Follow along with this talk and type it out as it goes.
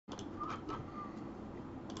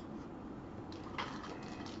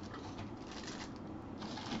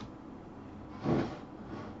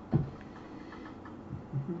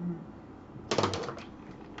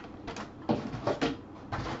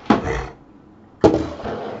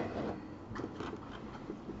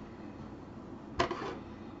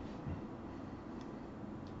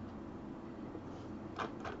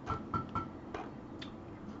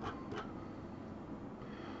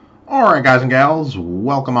Alright, guys and gals,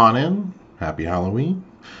 welcome on in. Happy Halloween.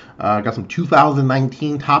 Got some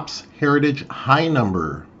 2019 Topps Heritage High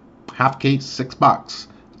Number. Half case, 6 box.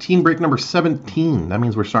 Team break number 17. That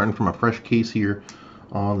means we're starting from a fresh case here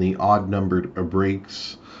on the odd numbered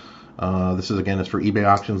breaks. This is for eBay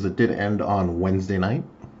auctions that did end on Wednesday night,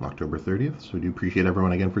 October 30th. So we do appreciate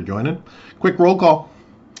everyone again for joining. Quick roll call.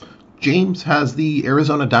 James has the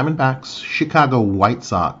Arizona Diamondbacks, Chicago White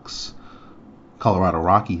Sox, Colorado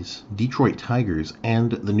Rockies, Detroit Tigers,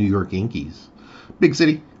 and the New York Yankees. Big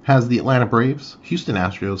City has the Atlanta Braves, Houston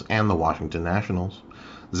Astros, and the Washington Nationals.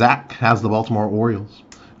 Zach has the Baltimore Orioles.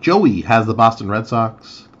 Joey has the Boston Red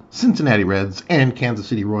Sox, Cincinnati Reds, and Kansas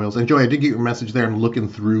City Royals. And Joey, I did get your message there. I'm looking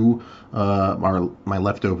through my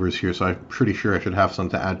leftovers here, so I'm pretty sure I should have some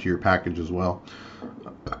to add to your package as well.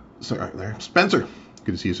 So right there. Spencer,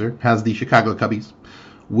 good to see you, sir, has the Chicago Cubbies.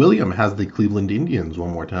 William has the Cleveland Indians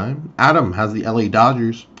one more time. Adam has the LA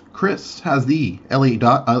Dodgers. Chris has the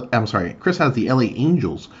Chris has the LA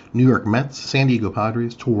Angels, New York Mets, San Diego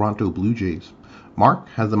Padres, Toronto Blue Jays. Mark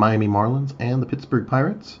has the Miami Marlins and the Pittsburgh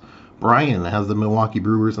Pirates. Brian has the Milwaukee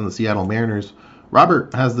Brewers and the Seattle Mariners.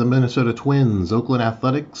 Robert has the Minnesota Twins, Oakland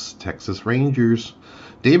Athletics, Texas Rangers.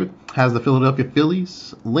 David has the Philadelphia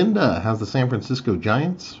Phillies. Linda has the San Francisco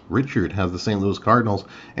Giants. Richard has the St. Louis Cardinals.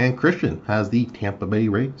 And Christian has the Tampa Bay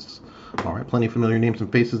Rays. All right, plenty of familiar names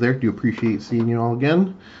and faces there. Do appreciate seeing you all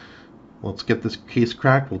again. Let's get this case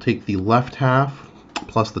cracked. We'll take the left half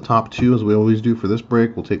plus the top two, as we always do for this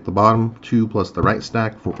break. We'll take the bottom two plus the right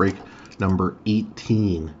stack for break number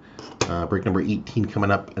 18. Break number 18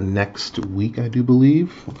 coming up next week, I do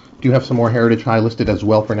believe. Do have some more Heritage High listed as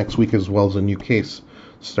well for next week, as well as a new case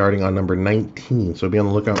starting on number 19. So be on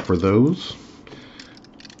the lookout for those.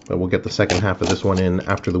 But we'll get the second half of this one in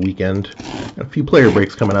after the weekend. A few player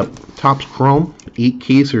breaks coming up. Topps Chrome, 8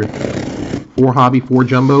 caser, 4 hobby, 4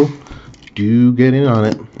 jumbo. Do get in on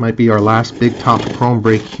it. Might be our last big Topps Chrome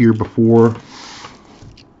break here before,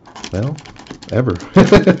 well, ever.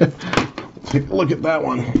 Take a look at that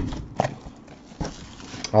one.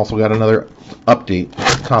 Also got another update,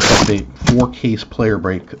 Topps update, 4-case player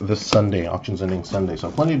break this Sunday, auctions ending Sunday. So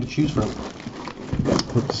plenty to choose from.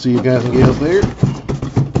 Hope to see you guys and gals there.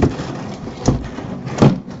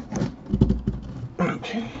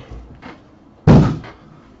 Okay.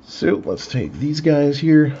 So let's take these guys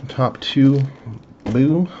here, top 2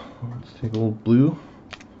 blue. Let's take a little blue.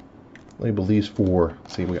 Label these for,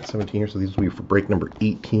 let's see, we got 17 here, so these will be for break number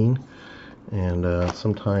 18. And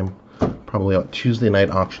sometime probably out Tuesday night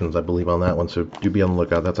auctions, I believe, on that one, so do be on the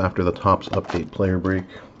lookout. That's after the Topps update player break.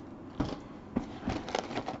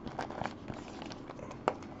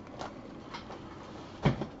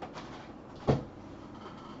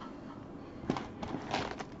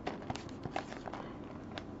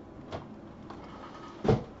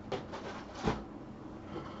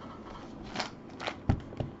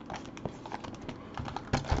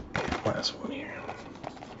 Last one here.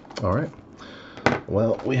 All right.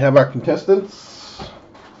 Well, we have our contestants.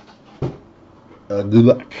 Good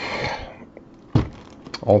luck.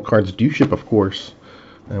 All cards do ship, of course,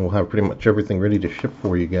 and we'll have pretty much everything ready to ship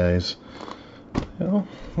for you guys. Well,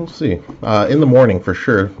 we'll see. In the morning, for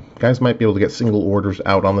sure. Guys might be able to get single orders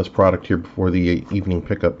out on this product here before the evening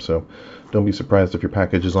pickup, so don't be surprised if your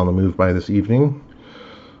package is on the move by this evening.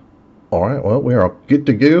 All right, well, we are all good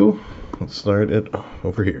to go. Let's start it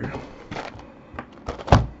over here.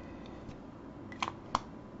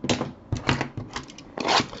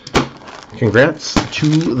 Congrats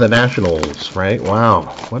to the Nationals, right? Wow,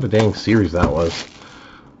 what a dang series that was.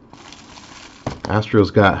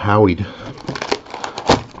 Astros got howied.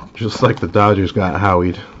 Just like the Dodgers got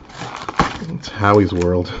howied. It's Howie's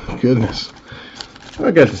world. Goodness. I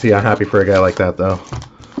get to see I'm happy for a guy like that, though.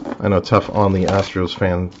 I know, tough on the Astros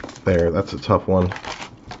fan there. That's a tough one,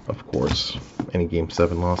 of course. Any Game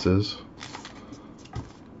 7 losses.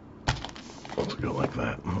 Let's go like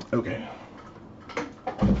that. Okay.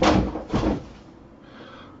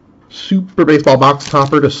 Super Baseball box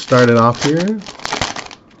topper to start it off here.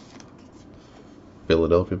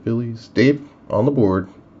 Philadelphia Phillies. Dave on the board.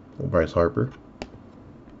 Bryce Harper.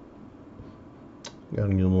 Got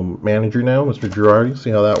a new little manager now, Mr. Girardi. See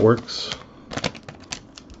how that works.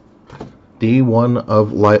 Day 1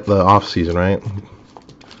 of the off season, right?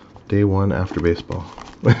 Day 1 after baseball.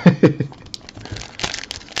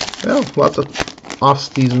 Well, lots of off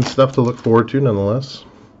season stuff to look forward to, nonetheless.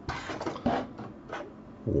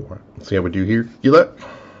 Let's see how we do here. Gillette.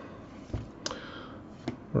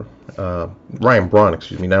 Ryan Braun,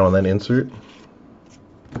 excuse me, now and then insert.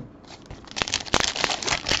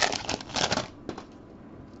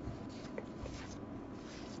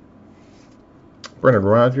 Brendan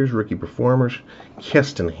Rodgers, rookie performers.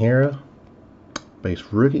 Keston Hara, base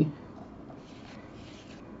rookie.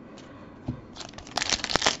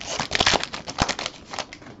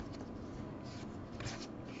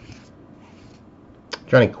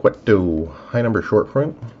 Johnny Cueto, high number short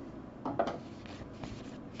print.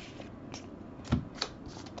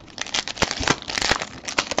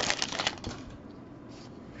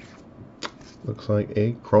 Looks like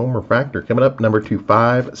a chrome refractor coming up, number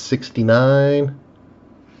 2569.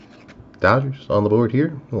 Dodgers on the board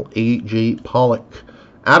here. Little A.J. Pollock.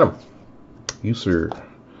 Adam, you sir,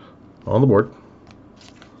 on the board.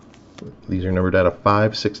 These are numbered out of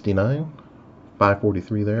 569.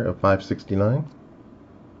 543 there of 569.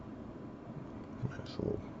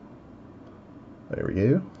 There we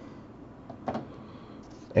go.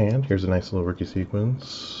 And here's a nice little rookie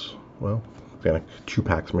sequence. Well, kind of 2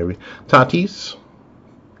 packs maybe. Tatis,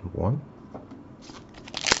 1.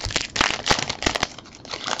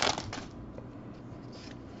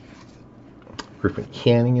 Griffin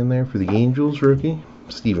Canning in there for the Angels rookie.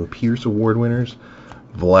 Stephen Pierce award winners.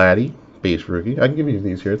 Vladdy, base rookie. I can give you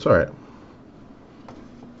these here. It's all right.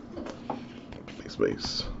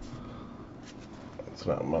 Base. It's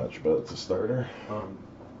not much, but it's a starter.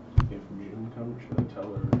 If June comes, should I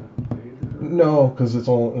tell her later? No, because it's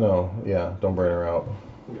all yeah. Don't burn her out.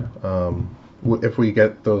 Yeah. If we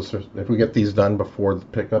get these done before the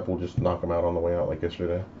pickup, we'll just knock them out on the way out like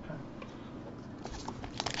yesterday.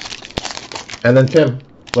 And then Tim,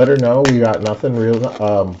 let her know we got nothing real.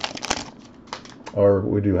 Or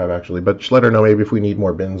we do have actually, but just let her know maybe if we need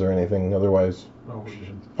more bins or anything. Otherwise. No, we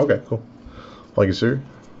should. Okay, cool. Thank you, sir.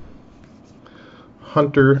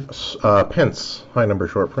 Hunter Pence, high number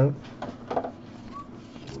short print.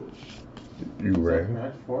 You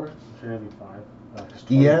right?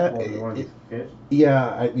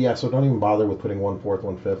 Yeah. So don't even bother with putting 1/4,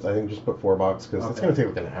 1/5. I think just put 4 bucks because it's going to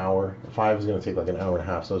take like an hour. 5 is going to take like an hour and a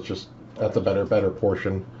half. So it's just that's a better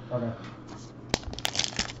portion. Okay.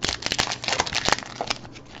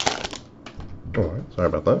 All right. Sorry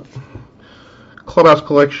about that. Clubhouse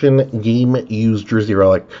Collection game used jersey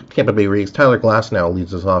relic. Tampa Bay Rays. Tyler Glasnow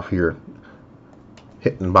leads us off here.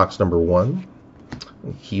 Hitting box number 1.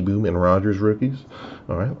 Keyboom and Rogers rookies.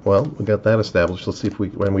 All right. Well, we got that established. Let's see if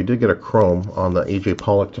when we did get a chrome on the AJ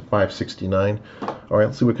Pollock to 569. All right.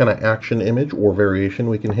 Let's see what kind of action image or variation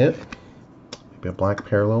we can hit. Maybe a black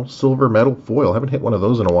parallel, silver metal foil. Haven't hit one of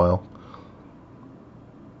those in a while.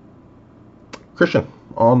 Christian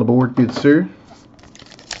on the board, good sir.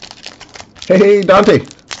 Hey, Dante.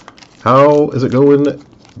 How is it going?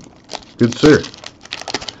 Good, sir.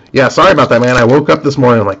 Yeah, sorry about that, man. I woke up this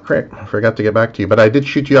morning. I'm like, crap, I forgot to get back to you. But I did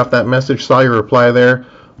shoot you off that message. Saw your reply there.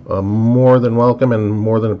 More than welcome and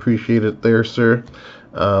more than appreciate it there, sir.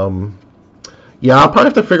 Yeah, I'll probably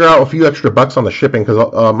have to figure out a few extra bucks on the shipping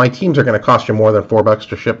because my teams are going to cost you more than $4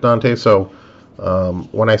 to ship, Dante. So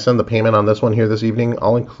when I send the payment on this one here this evening,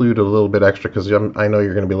 I'll include a little bit extra because I know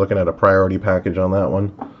you're going to be looking at a priority package on that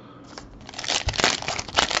one.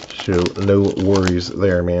 So no worries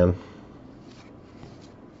there, man.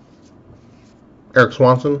 Eric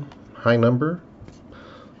Swanson, high number.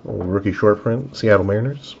 Old rookie short print, Seattle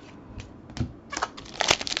Mariners.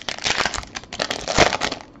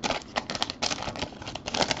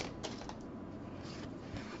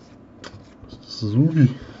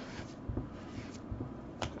 Suzuki.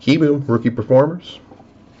 Keyboom, rookie performers.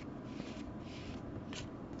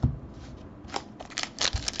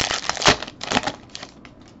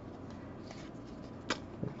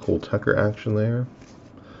 Cole Tucker action there.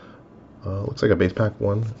 Looks like a base pack.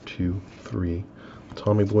 1, 2, 3.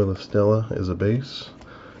 Tommy Boy LaStella is a base.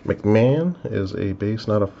 McMahon is a base,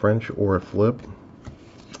 not a French or a flip.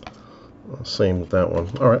 Same with that one.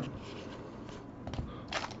 All right.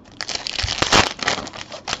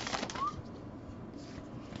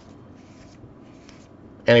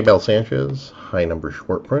 Anibal Sanchez, high number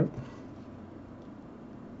short print.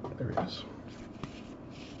 There he is.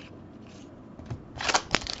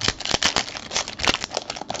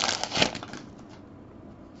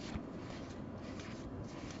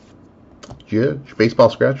 Judge, baseball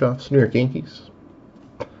scratch-offs, New York Yankees.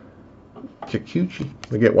 Kikuchi.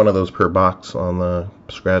 We get one of those per box on the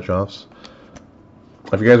scratch-offs.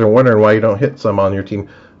 If you guys are wondering why you don't hit some on your team,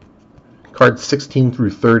 cards 16 through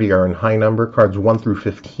 30 are in high number. Cards 1 through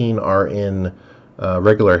 15 are in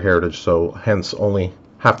regular heritage, so hence only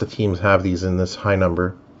half the teams have these in this high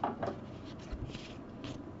number.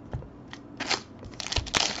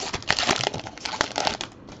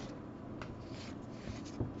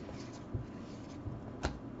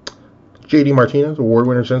 JD Martinez, award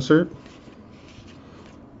winners insert.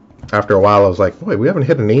 after a while, I was like, boy, we haven't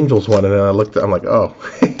hit an Angels one. And then I looked, I'm like, oh,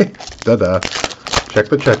 da-da. Check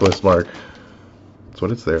the checklist, Mark. That's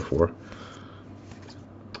what it's there for.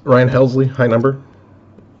 Ryan Helsley, high number.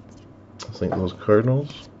 St. Louis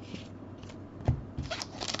Cardinals.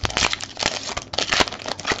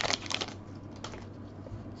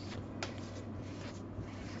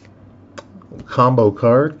 Combo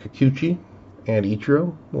card, Kikuchi and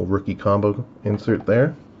Ichiro. Little rookie combo insert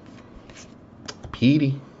there.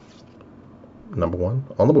 Petey, number 1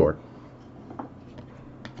 on the board.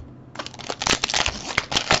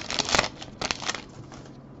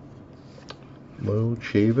 Mo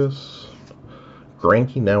Chavis.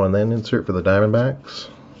 Granke now and then insert for the Diamondbacks.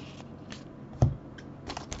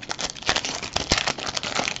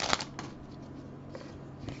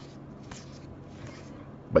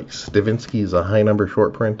 Mike Stavinsky is a high number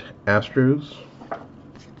short print. Astros.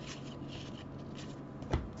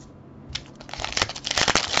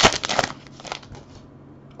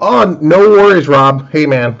 Oh, no worries, Rob. Hey,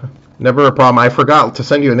 man. Never a problem. I forgot to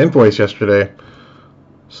send you an invoice yesterday.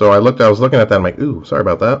 So I was looking at that. I'm like, ooh, sorry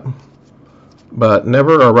about that. But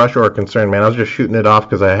never a rush or a concern, man. I was just shooting it off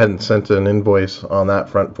because I hadn't sent an invoice on that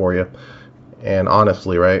front for you. And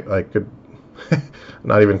honestly, right, I could...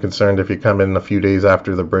 not even concerned if you come in a few days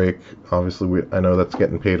after the break. Obviously, I know that's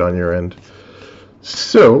getting paid on your end.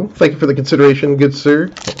 So, thank you for the consideration, good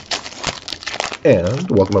sir. And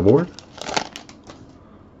welcome aboard.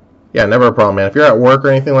 Yeah, never a problem, man. If you're at work or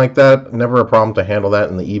anything like that, never a problem to handle that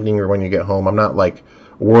in the evening or when you get home. I'm not, like,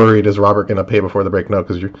 worried, is Robert going to pay before the break? No,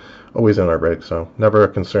 because you're always in our break, so never a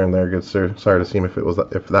concern there, good sir. Sorry to see him if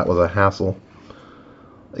that was a hassle.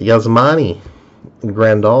 Yasmani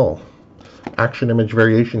Grandal. Action image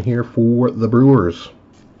variation here for the Brewers.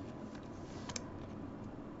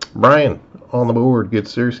 Brian on the board. Good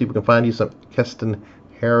sir. See if we can find you some Keston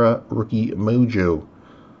Hera rookie mojo.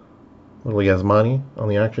 Little Yasmani on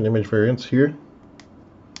the action image variants here.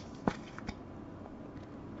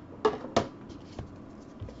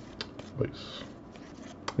 Nice.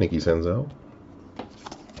 Nicky Senzel.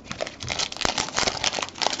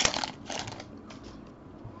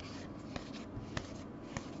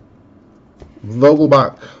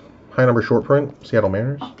 Vogelbach, high number short print, Seattle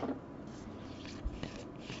Mariners.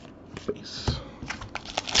 Base.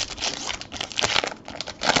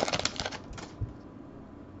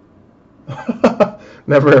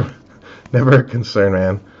 never a concern,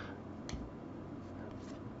 man.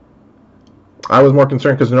 I was more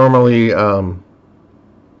concerned because normally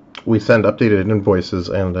we send updated invoices,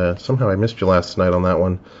 and somehow I missed you last night on that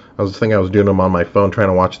one. I was thinking I was doing them on my phone trying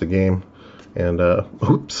to watch the game, and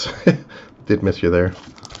oops. Did miss you there.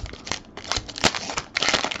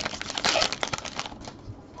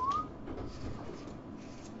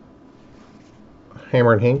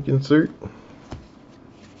 Hammer and Hank insert.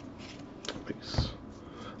 Nice.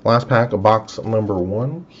 Last pack of box number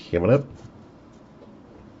 1 coming up.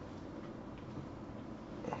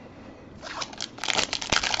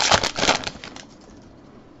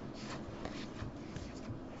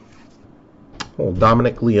 Old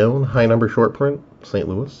Dominic Leone, high number short print, St.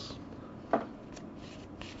 Louis.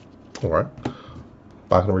 Alright.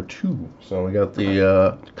 Box number 2. So we got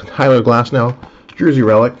the Tyler Glasnow jersey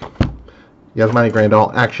relic, Yasmani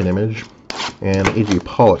Grandal action image, and A.J.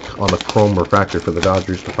 Pollock on the chrome refractor for the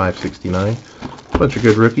Dodgers to 569. Bunch of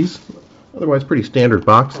good rookies. Otherwise, pretty standard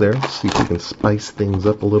box there. Let's see if we can spice things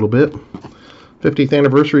up a little bit. 50th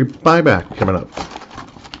anniversary buyback coming up.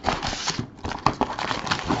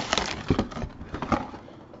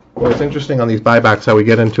 Well, it's interesting on these buybacks how we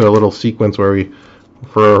get into a little sequence where we,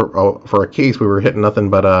 for a case, we were hitting nothing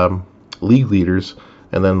but league leaders,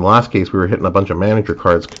 and then the last case we were hitting a bunch of manager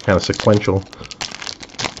cards, kind of sequential.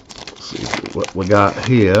 Let's see what we got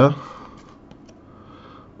here.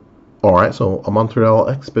 All right, so a Montreal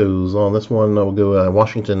Expos on this one. We'll go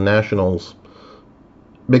Washington Nationals.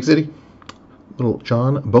 Big City. Little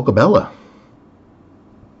John Bocabella.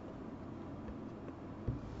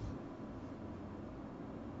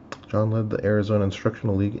 John led the Arizona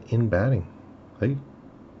Instructional League in batting. Hey.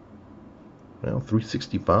 Well,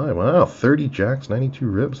 365. Wow, 30 jacks, 92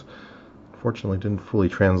 ribs. Unfortunately, didn't fully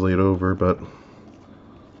translate over, but...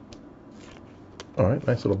 Alright,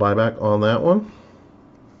 nice little buyback on that one.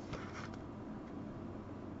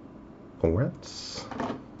 Congrats.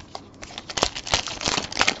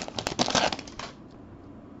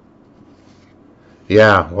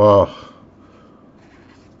 Yeah, well...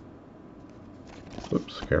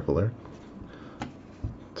 Oops, careful there.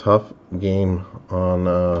 Tough game on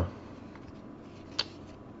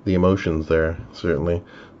the emotions there, certainly.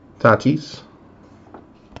 Tatis.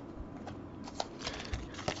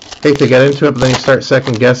 hate to get into it, but then you start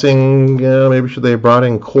second guessing. Maybe should they have brought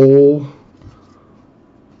in Cole?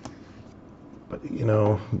 But you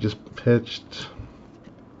know, just pitched.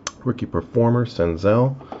 Rookie performer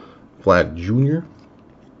Senzel, Vlad Jr.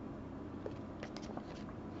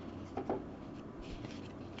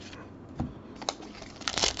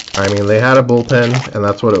 I mean, they had a bullpen, and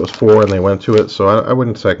that's what it was for, and they went to it, so I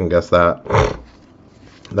wouldn't second guess that.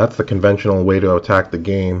 That's the conventional way to attack the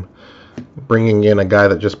game. Bringing in a guy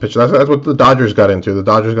that just pitched. That's what the Dodgers got into. The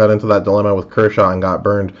Dodgers got into that dilemma with Kershaw and got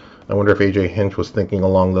burned. I wonder if AJ Hinch was thinking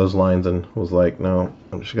along those lines and was like, no,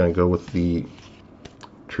 I'm just going to go with the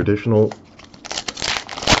traditional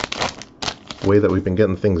way that we've been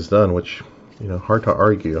getting things done, which, you know, hard to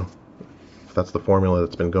argue. That's the formula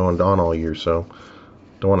that's been going on all year, so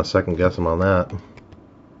don't want to second guess him on that.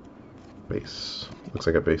 Base. Looks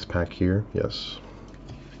like a base pack here. Yes.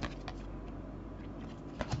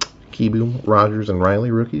 Kibu, Rogers, and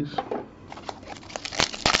Riley rookies.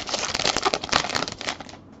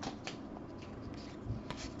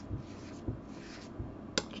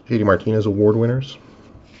 JD Martinez award winners.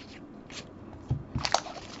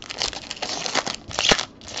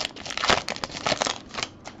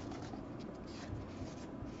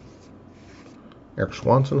 Eric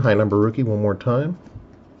Swanson, high number rookie, one more time.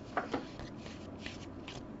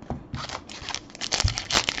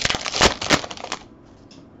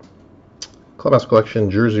 Clubhouse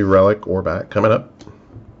Collection Jersey Relic Orbat coming up.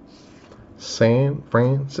 San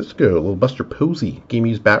Francisco, a little Buster Posey Game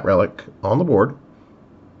Used Bat Relic on the board.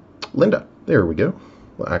 Linda, there we go.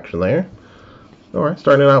 A little action there. Alright,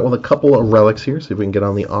 starting out with a couple of relics here. See if we can get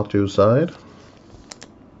on the auto side.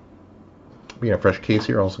 Being a fresh case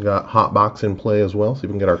here, also got Hot Box in play as well. See if we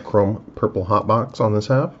can get our chrome purple Hot Box on this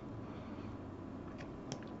half.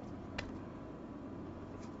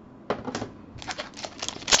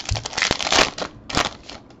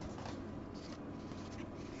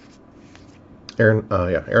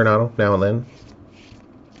 Arenado now and then.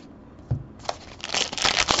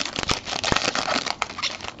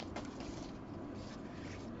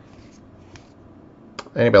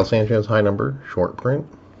 Anibal Sanchez, high number, short print.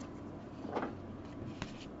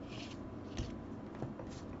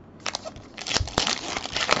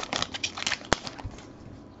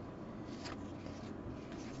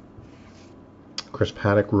 Chris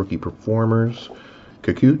Paddock, rookie performers.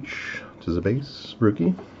 Kikuch to the base,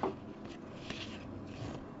 rookie.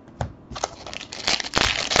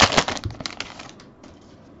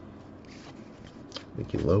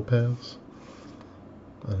 Mickey Lopez.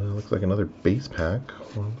 Looks like another base pack.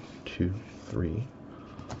 1, 2, 3.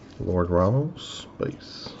 Lord Ramos,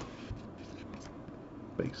 base.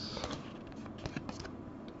 Base.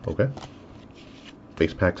 Okay.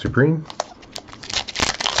 Base pack Supreme.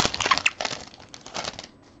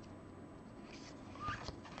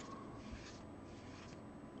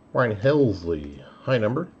 Ryan Helsley, high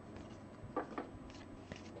number.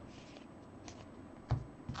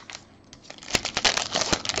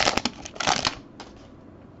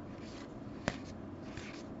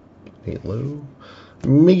 Nate Lowe.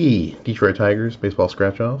 Miggy, Detroit Tigers, baseball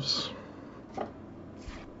scratch-offs.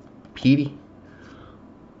 Petey.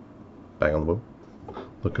 Back on the board.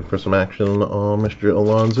 Looking for some action on Mr.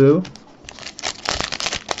 Alonso.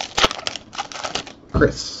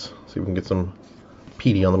 Chris. See if we can get some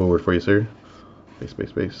Petey on the board for you, sir. Base,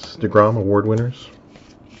 base, base. DeGrom, award winners.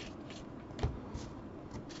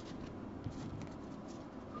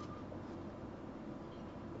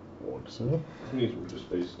 So. These were just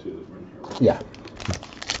base two that were in here. Right? Yeah.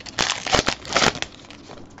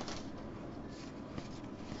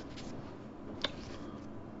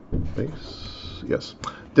 Base. Yes.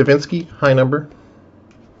 Davinsky, high number.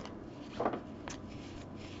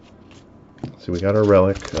 So we got our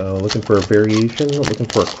relic. Looking for a variation. Looking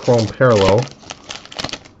for a chrome parallel.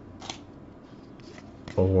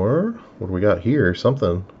 Or what do we got here?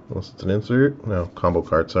 Something. Unless it's an insert. No, combo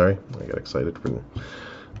card. Sorry, I got excited for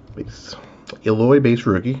base. Eloy base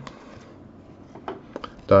rookie.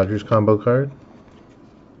 Dodgers combo card.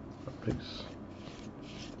 Base.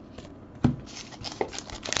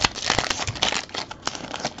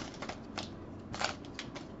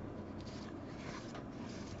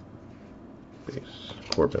 Base.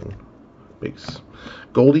 Corbin. Base.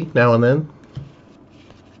 Goldie now and then.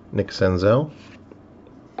 Nick Senzel.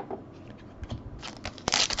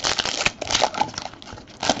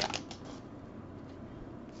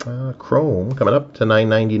 Chrome coming up to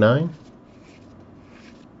 $9.99.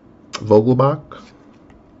 Vogelbach,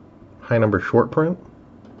 high number short print.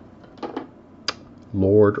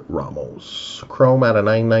 Lord Ramos, Chrome out of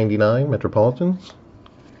 $9.99. Metropolitans.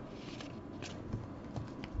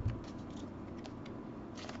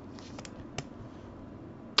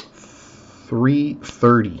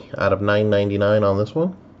 330 out of 999 on this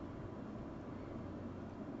one.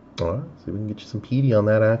 All right, see if we can get you some PD on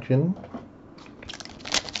that action.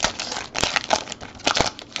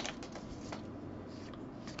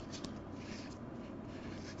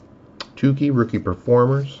 Tukey, Rookie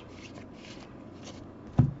Performers.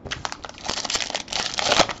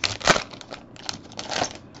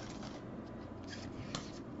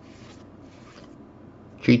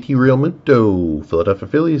 JT Real Muto, Philadelphia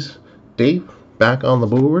Phillies. Dave, back on the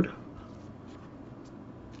board.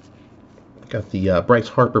 Got the Bryce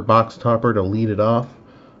Harper box topper to lead it off.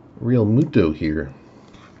 Real Muto here.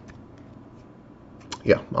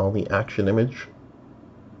 Yeah, on the action image.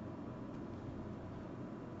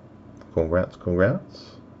 Congrats,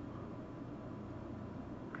 congrats.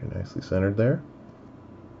 Very nicely centered there.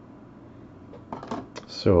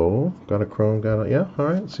 So, got a chrome, yeah,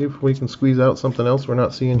 alright, see if we can squeeze out something else we're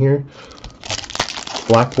not seeing here.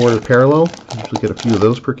 Black border parallel, usually get a few of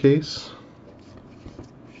those per case.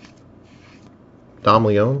 Dom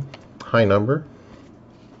Leone, high number.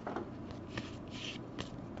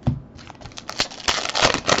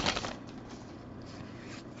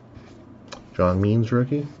 John Means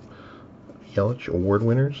rookie. Yelich award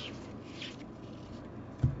winners.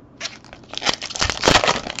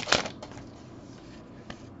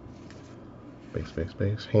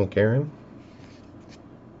 Base. Hank Aaron.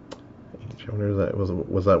 I wonder if that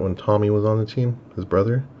was that when Tommy was on the team, his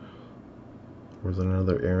brother? Or was it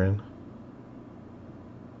another Aaron?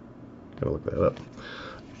 Gotta look that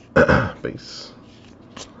up. Base.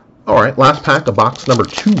 Alright, last pack of box number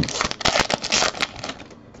 2.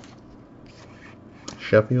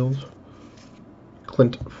 Sheffield.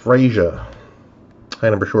 Clint Frazier. High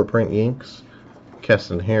number short print Yanks.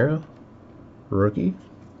 Keston Hera. Rookie.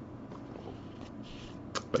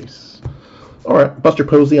 Base. Alright, Buster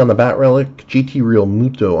Posey on the bat relic. GT Real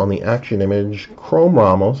Muto on the action image. Chrome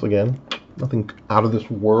Ramos, again, nothing out of this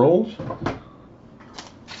world.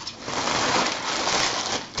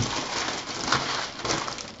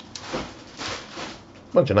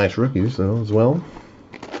 Bunch of nice rookies, though, as well.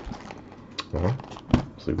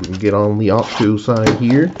 See if we can get on the opto side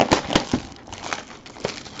here.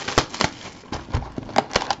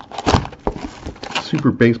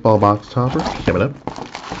 Super Baseball box topper coming up.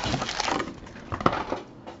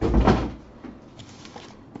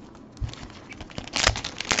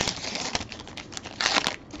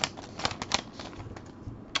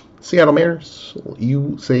 Seattle Mariners,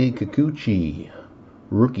 Yusei Kikuchi,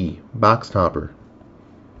 rookie box topper.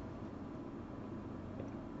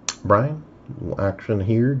 Brian, little action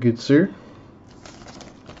here, good sir.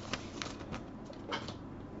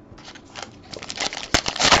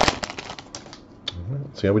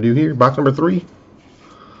 Let's see how we do here. Box number 3.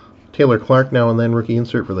 Taylor Clark now and then rookie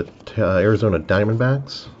insert for the Arizona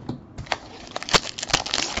Diamondbacks.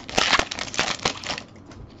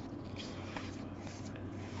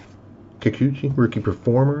 Kikuchi, rookie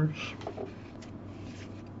performers.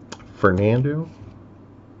 Fernando.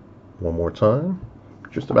 One more time.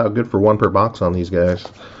 Just about good for 1 per box on these guys,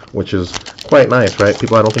 which is quite nice, right?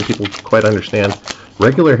 I don't think people quite understand.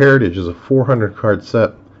 Regular Heritage is a 400 card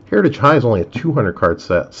set. Heritage High is only a 200 card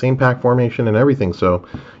set. Same pack formation and everything, so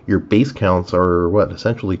your base counts are, what,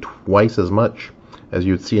 essentially twice as much as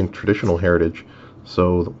you would see in traditional Heritage.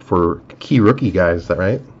 So for key rookie guys, is that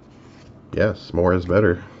right? Yes, more is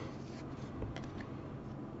better.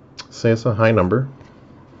 Sesa, high number.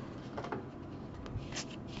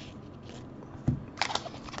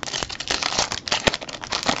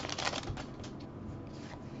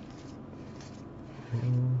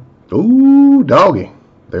 Ooh, doggy.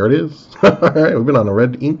 There it is. Alright, we've been on a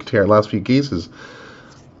red ink tear last few cases.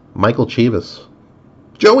 Michael Chavis.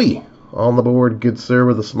 Joey on the board. Good sir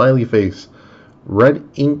with a smiley face. Red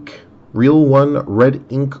ink. Real one red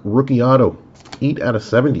ink rookie auto. 8 out of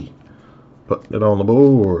 70. Putting it on the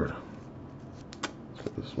board. Let's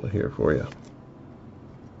get this one here for you.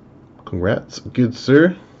 Congrats. Good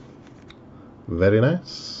sir. Very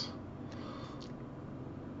nice.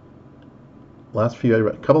 Last few,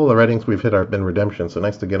 a couple of the red inks we've hit have been redemption, so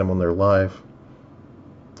nice to get them when they're live.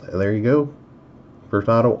 And there you go. First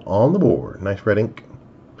auto on the board. Nice red ink.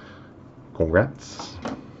 Congrats.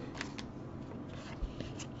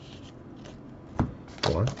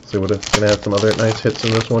 All right, see what it's going to have some other nice hits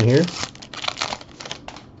in this one here.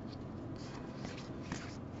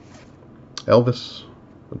 Elvis,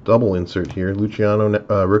 a double insert here. Luciano,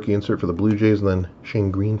 rookie insert for the Blue Jays, and then Shane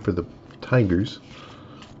Green for the Tigers.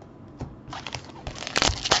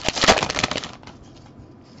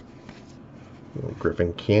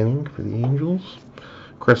 Griffin Canning for the Angels.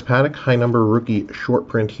 Chris Paddock, high number rookie short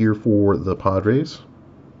print here for the Padres.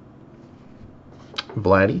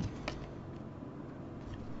 Vladdy.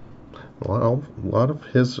 Well, a lot of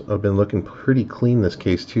his have been looking pretty clean this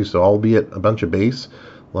case too, so albeit a bunch of base,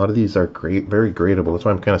 a lot of these are great, very gradable. That's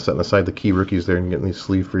why I'm kind of setting aside the key rookies there and getting these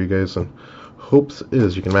sleeve for you guys, and hopes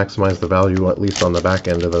is you can maximize the value at least on the back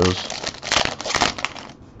end of those.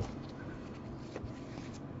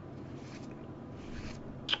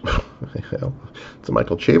 It's a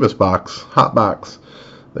Michael Chavis box, hot box.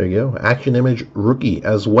 There you go. Action Image rookie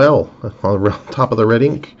as well on the top of the red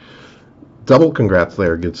ink. Double congrats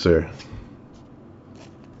there, good sir.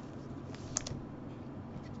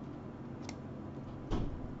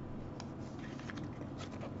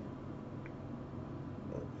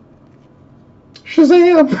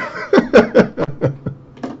 Shazam!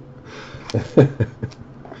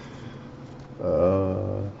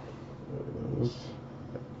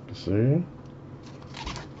 Let's see.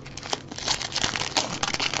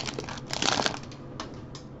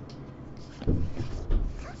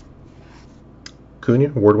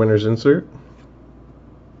 Cunha, award winners insert.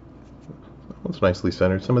 That's nicely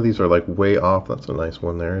centered. Some of these are like way off. That's a nice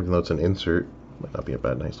one there, even though it's an insert. Might not be a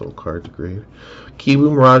bad, nice little card to grade.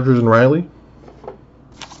 Keyboom, Rogers, and Riley.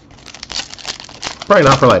 Probably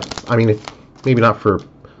not for like, I mean, maybe not for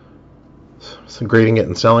grading it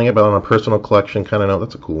and selling it, but on a personal collection kind of note,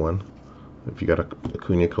 that's a cool one. If you got a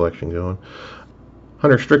Cunha collection going.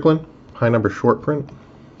 Hunter Strickland, high number short print.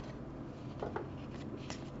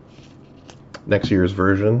 Next year's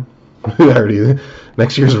version.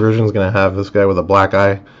 Next year's version is going to have this guy with a black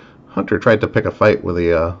eye. Hunter tried to pick a fight with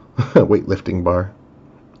a weightlifting bar.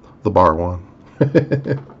 The bar won.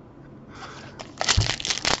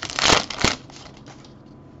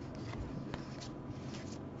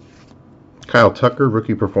 Kyle Tucker,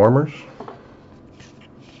 rookie performers.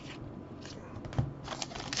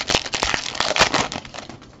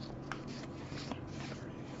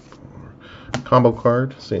 Combo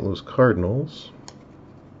card, St. Louis Cardinals.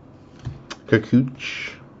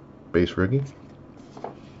 Kukoc, base rookie.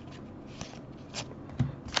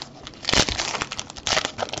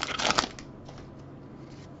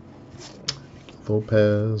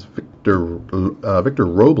 Lopez, Victor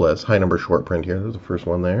Robles, high number short print here. There's the first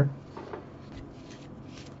one there.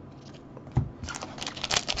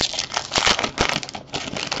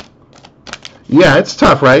 Yeah, it's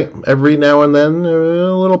tough, right? Every now and then,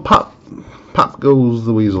 a little pop goes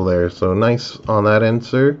the weasel there. So nice on that end,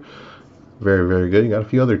 sir. Very, very good. You got a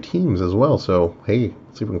few other teams as well. So, hey,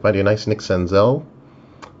 let's see if we can find you a nice Nick Senzel.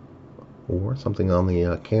 Or something on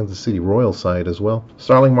the Kansas City Royals side as well.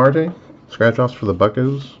 Starling Marte, scratch-offs for the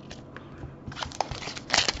Buccos.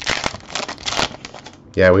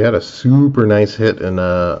 Yeah, we had a super nice hit in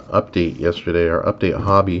update yesterday. Our update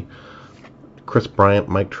hobby. Chris Bryant,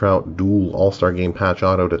 Mike Trout, dual All-Star Game patch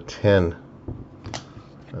auto to 10.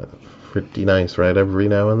 Pretty nice, right? Every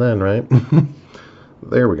now and then, right?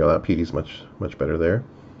 There we go. That PD's much better there.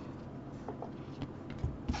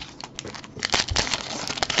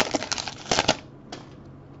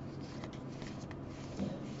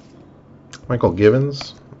 Michael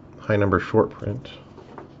Givens, high number short print.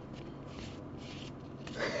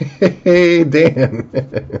 Hey, Dan.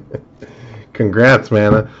 Congrats,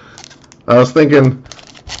 man. I was thinking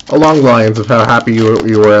along the lines of how happy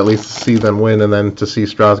you were at least to see them win and then to see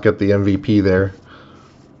Strauss get the MVP there.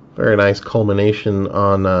 Very nice culmination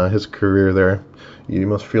on his career there. You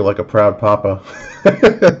must feel like a proud papa.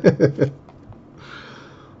 The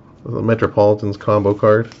Metropolitans combo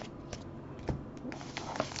card.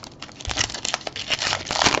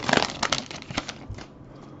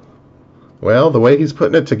 Well, the way he's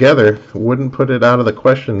putting it together wouldn't put it out of the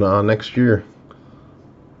question next year.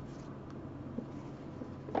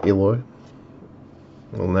 Eloy.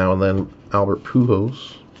 Well, now and then Albert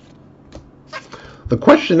Pujols. The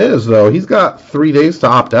question is, though, he's got 3 days to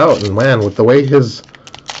opt out, and man, with the way his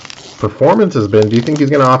performance has been, do you think he's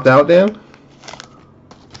going to opt out, Dan?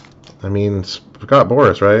 I mean, Scott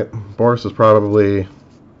Boras, right? Boras is probably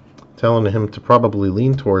telling him to probably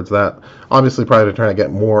lean towards that. Obviously, probably trying to get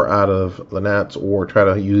more out of the Nats or try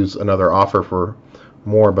to use another offer for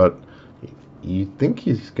more, but you think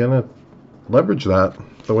he's going to leverage that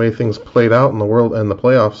the way things played out in the world and the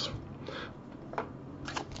playoffs?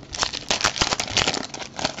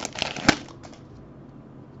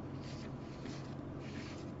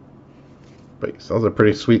 But that was a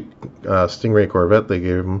pretty sweet Stingray Corvette they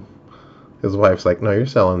gave him. His wife's like, no, you're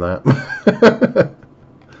selling that.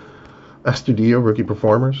 Astudillo, rookie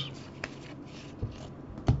performers.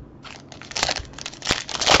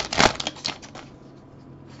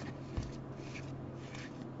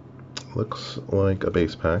 Looks like a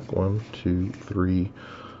base pack. 1, 2, 3.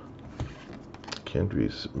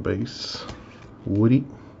 Kendry's base. Woody.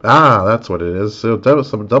 Ah, that's what it is. So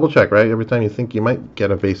double check, right? Every time you think you might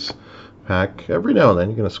get a base pack, every now and then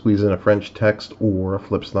you're going to squeeze in a French text or a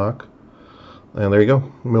flip stock. And there you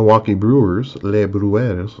go. Milwaukee Brewers, Les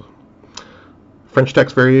Brewers. French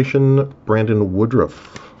text variation, Brandon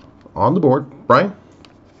Woodruff. On the board. Brian?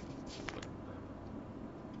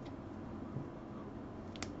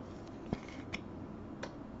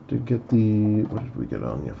 Did get the... What did we get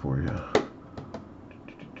on you for you?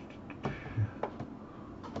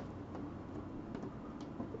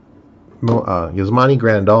 Yasmani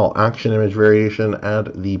Grandal, action image variation,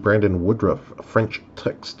 and the Brandon Woodruff French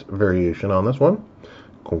text variation on this one.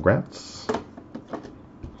 Congrats.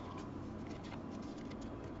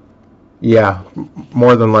 Yeah,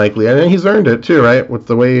 more than likely. And he's earned it too, right? With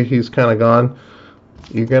the way he's kind of gone,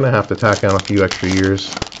 you're going to have to tack on a few extra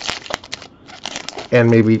years.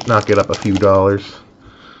 And maybe knock it up a few dollars.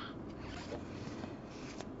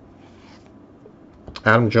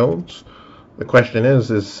 Adam Jones. The question is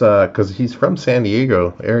because he's from San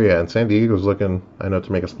Diego area, and San Diego's looking, I know,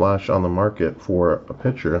 to make a splash on the market for a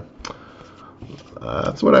pitcher.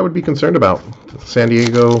 That's what I would be concerned about. San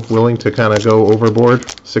Diego willing to kind of go overboard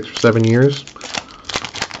 6 or 7 years.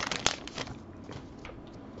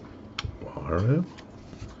 All right.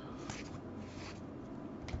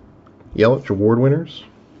 Yelich Award winners.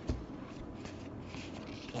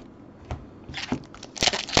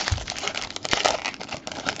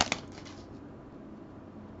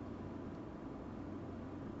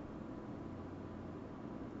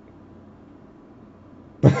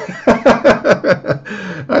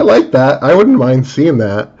 I like that. I wouldn't mind seeing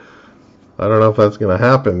that. I don't know if that's going to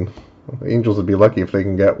happen. The Angels would be lucky if they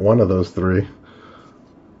can get one of those 3.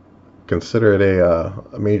 Consider it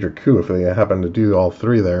a major coup if they happen to do all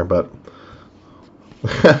 3 there, but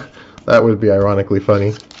that would be ironically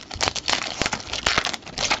funny.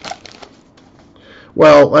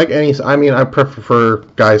 Well, like I prefer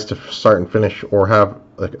guys to start and finish or have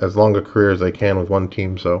as long a career as they can with one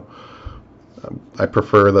team, so I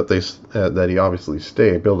prefer that that he obviously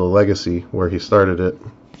stay, build a legacy where he started it.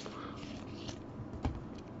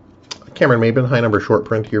 Cameron Maben, high number short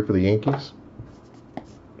print here for the Yankees.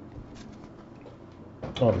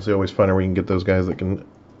 Obviously, always funner when you can get those guys that can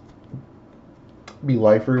be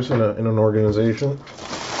lifers in an organization.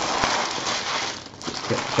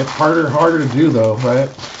 It's harder and harder to do, though, right?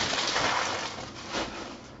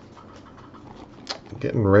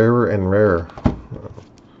 Getting rarer and rarer.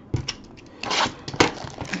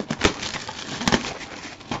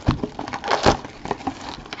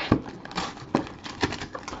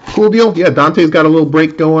 Cool deal. Yeah, Dante's got a little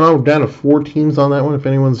break going on. We're down to 4 teams on that one if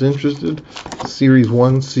anyone's interested. Series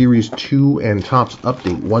 1, Series 2, and Topps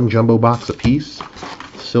Update. 1 jumbo box apiece.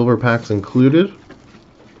 Silver packs included.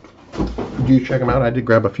 Do check them out. I did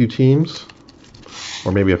grab a few teams.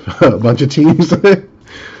 Or maybe a bunch of teams. And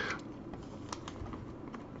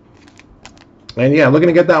yeah, looking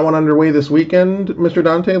to get that one underway this weekend, Mr.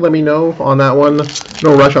 Dante. Let me know on that one.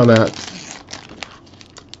 No rush on that.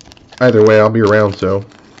 Either way, I'll be around, so.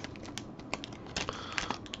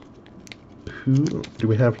 Who do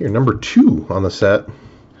we have here? Number 2 on the set.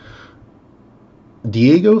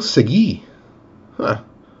 Diego Segui. Huh.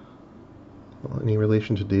 Any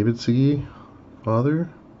relation to David Segui?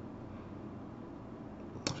 Father?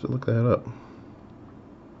 I have to look that up.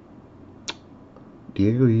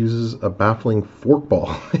 Diego uses a baffling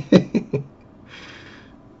forkball.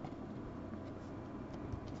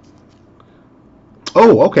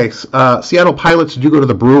 Oh, okay. Seattle Pilots do go to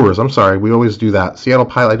the Brewers. I'm sorry. We always do that. Seattle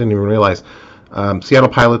Pilot. I didn't even realize. Seattle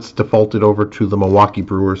Pilots defaulted over to the Milwaukee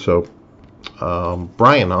Brewers. So,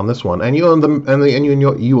 Brian on this one, and you own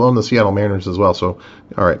you own the Seattle Mariners as well. So,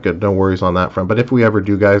 all right, good. No worries on that front. But if we ever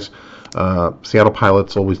do, guys, Seattle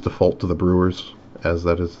Pilots always default to the Brewers, as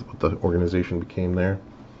that is what the organization became there.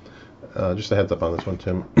 Just a heads up on this one,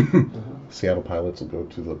 Tim. Seattle Pilots will go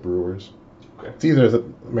to the Brewers. Okay. It's either the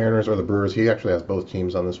Mariners or the Brewers. He actually has both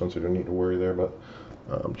teams on this one, so you don't need to worry there. But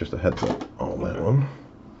just a heads up on that one.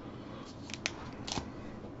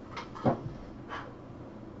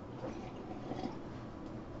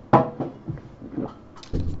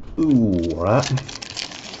 Ooh, all right.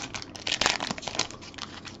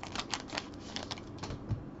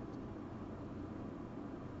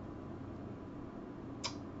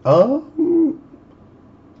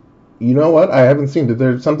 You know what? I haven't seen. Did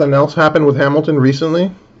there something else happen with Hamilton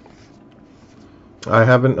recently? I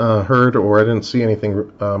haven't heard, or I didn't see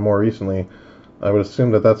anything more recently. I would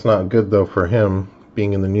assume that that's not good, though, for him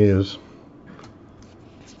being in the news.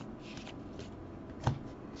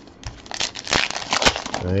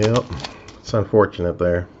 Yep, it's unfortunate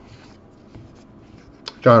there.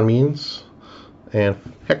 John Means, And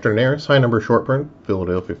Hector Neris, high number short print,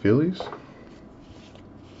 Philadelphia Phillies.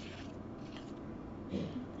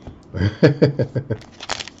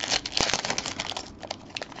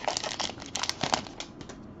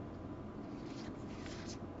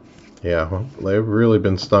 Yeah, well, they've really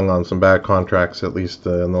been stung on some bad contracts, at least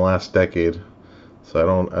in the last decade. So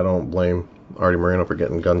I don't blame Artie Moreno for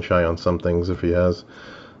getting gun shy on some things if he has.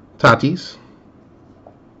 Tatis.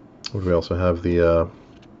 We also have the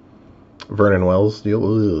Vernon Wells deal.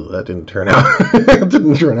 Ooh, that didn't turn out. It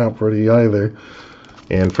didn't turn out pretty either.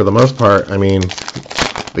 And for the most part, I mean,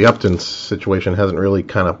 the Upton situation hasn't really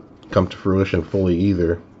kind of come to fruition fully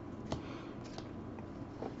either.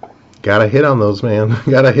 Gotta hit on those, man.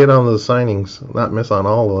 Gotta hit on those signings. Not miss on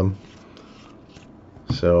all of them.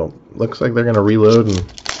 So, looks like they're going to reload and,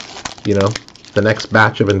 you know, the next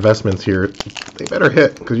batch of investments here, they better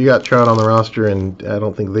hit because you got Trout on the roster and I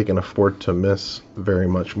don't think they can afford to miss very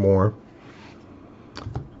much more.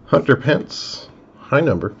 Hunter Pence, high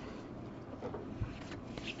number.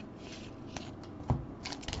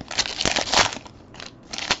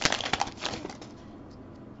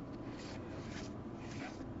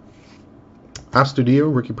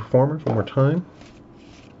 Astudillo, rookie performers, one more time.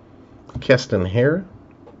 Keston Hiura.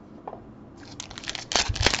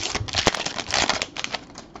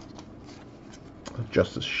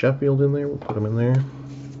 Justice Sheffield in there. We'll put him in there.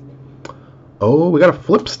 Oh, we got a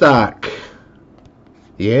flip stock.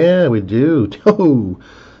 Yeah, we do. Oh,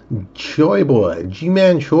 Choi boy.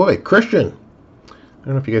 G-Man Choi. Christian. I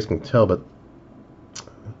don't know if you guys can tell, but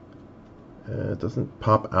it doesn't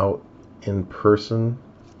pop out in person.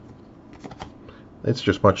 It's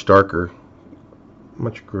just much darker.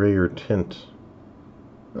 Much grayer tint.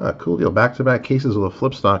 Ah, cool deal. Back-to-back cases of the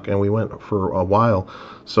flip stock, and we went for a while.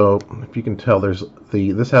 So if you can tell, this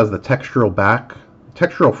has the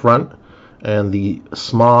textural front, and the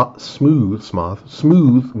smooth,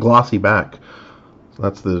 glossy back. So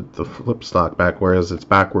that's the flip stock back, whereas it's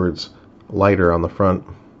backwards, lighter on the front.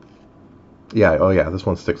 Yeah, oh yeah, this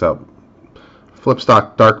one sticks out. Flip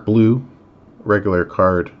stock, dark blue, regular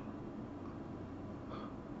card,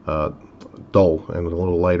 dull and a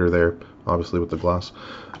little lighter there. Obviously with the gloss.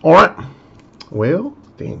 Alright. Well,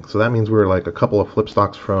 dang. So that means we're like a couple of flip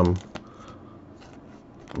stocks from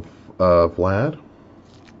Vlad,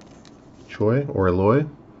 Choi, or Eloy.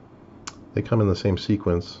 They come in the same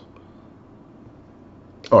sequence.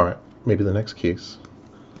 Alright. Maybe the next case.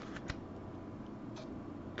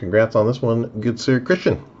 Congrats on this one, good sir.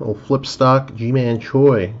 Christian. Little flip stock G-Man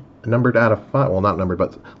Choi. Numbered out of 5. Well, not numbered,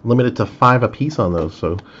 but limited to 5 apiece on those.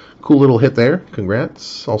 So, cool little hit there.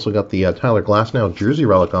 Congrats. Also got the Tyler Glasnow jersey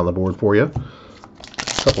relic on the board for you. A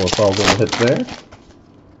couple of solid little hits there.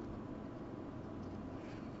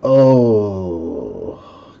 Oh,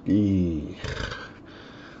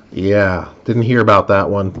 yeah. Didn't hear about that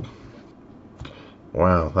one.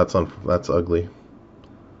 Wow, that's ugly.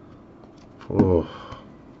 Oh,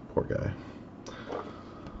 poor guy.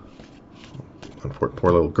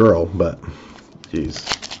 Poor little girl, but jeez.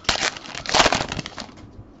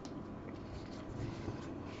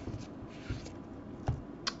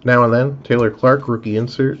 Now and then, Taylor Clark, rookie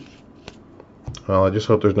insert. Well, I just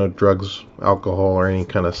hope there's no drugs, alcohol, or any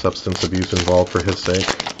kind of substance abuse involved for his sake.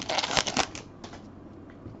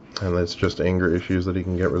 And it's just anger issues that he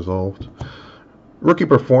can get resolved. Rookie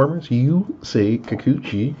performers, you say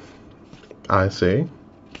Kikuchi. I say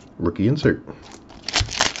rookie insert.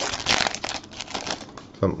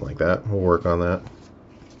 Something like that. We'll work on that.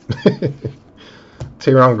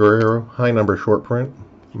 Tayron Guerrero, high number short print,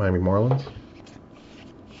 Miami Marlins.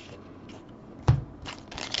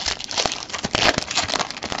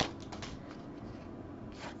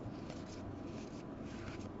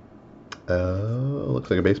 Looks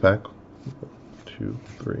like a base pack. 2,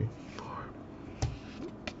 3, 4.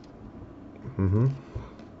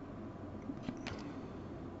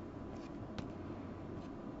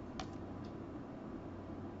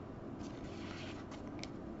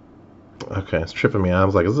 Okay, it's tripping me out. I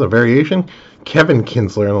was like, is this a variation? Kevin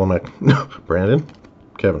Kinsler. And I'm like, no, Brandon?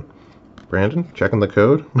 Kevin. Brandon? Checking the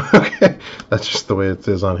code? Okay, that's just the way it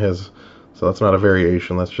is on his. So that's not a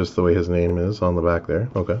variation. That's just the way his name is on the back there.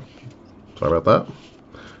 Okay. Sorry about that.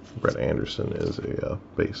 Brett Anderson is a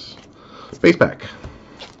base pack.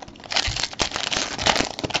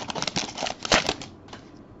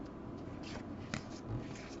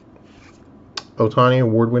 Ohtani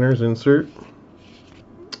award winners insert.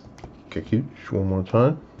 Kikuchi one more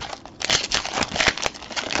time.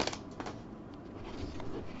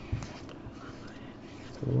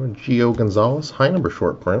 Gio Gonzalez, high number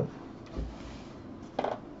short print.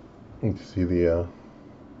 You can see the, I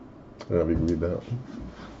don't know if you can read that.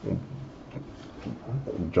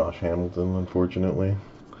 Josh Hamilton, unfortunately.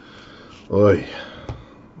 Oy.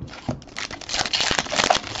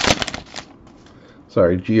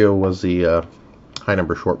 Sorry, Gio was the high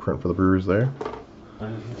number short print for the Brewers there. I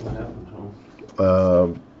didn't know what happened to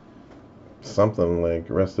him. Something like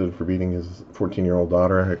arrested for beating his 14-year-old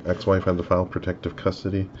daughter. Ex-wife had to file protective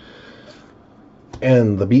custody.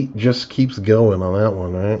 And the beat just keeps going on that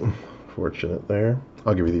one, right? Fortunate there.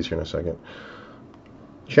 I'll give you these here in a second.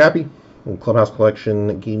 Chappie, Clubhouse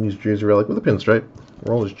Collection, game used jersey relic with a pinstripe.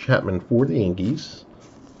 Rollers Chapman for the Yankees.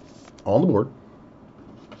 On the board.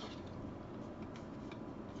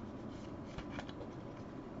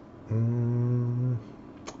 Who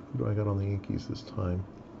do I got on the Yankees this time?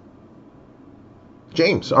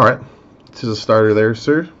 James, all right. This is a starter there,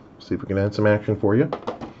 sir. See if we can add some action for you.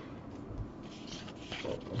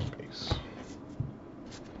 Base.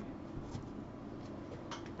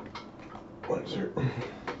 What is it?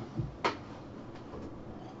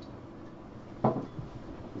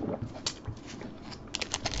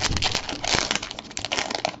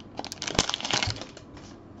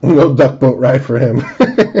 No duck boat ride for him.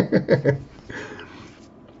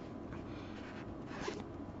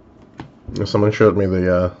 Someone showed me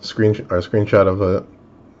the screenshot of a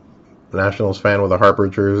Nationals fan with a Harper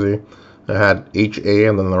jersey. It had HA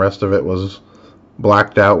and then the rest of it was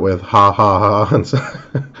blacked out with ha ha ha. And so,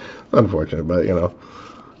 unfortunate, but you know,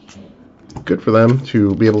 good for them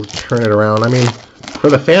to be able to turn it around. I mean, for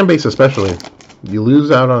the fan base especially, you lose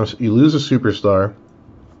a superstar,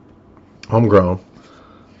 homegrown,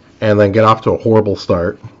 and then get off to a horrible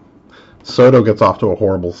start. Soto gets off to a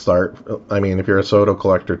horrible start. I mean, if you're a Soto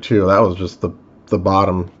collector too, that was just the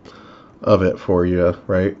bottom of it for you,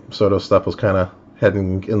 right? Soto stuff was kind of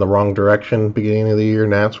heading in the wrong direction beginning of the year.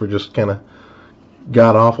 Nats were just kind of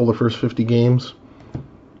god awful the first 50 games.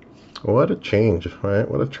 What a change, right?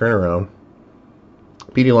 What a turnaround.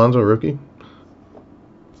 Pete Alonso, rookie.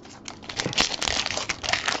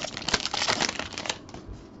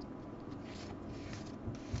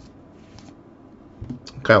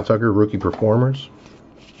 Kyle Tucker, rookie performers.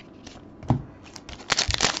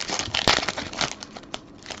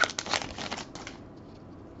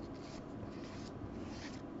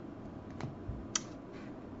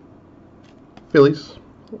 Phillies,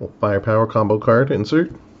 little firepower combo card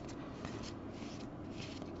insert.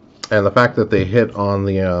 And the fact that they hit on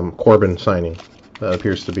the Corbin signing, that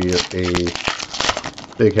appears to be a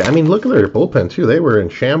big hit. I mean, look at their bullpen too. They were in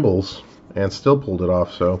shambles and still pulled it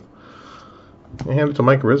off. So I hand it to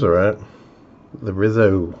Mike Rizzo, right? The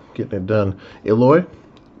Rizzo getting it done. Eloy,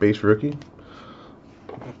 base rookie.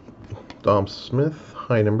 Dom Smith,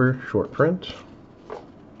 high number, short print.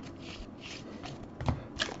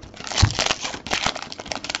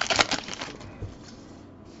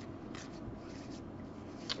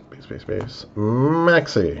 Base.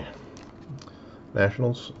 Maxey.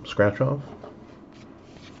 Nationals, scratch off.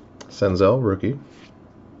 Senzel, rookie.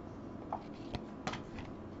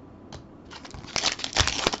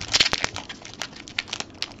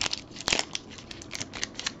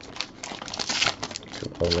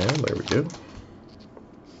 Oh man, there we go.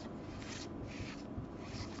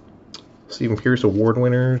 Stephen Pierce award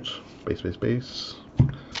winners. Base.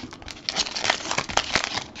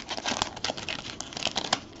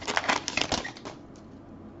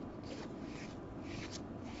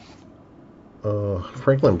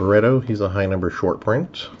 Franklin Barreto, he's a high number short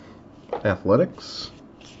print. Athletics.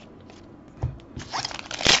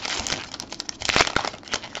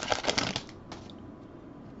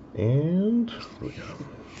 And here we go.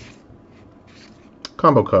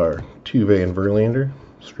 Combo card, Tuve and Verlander,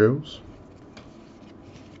 Strohs.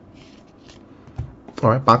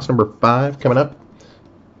 Alright, box number 5 coming up.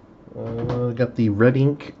 Got the red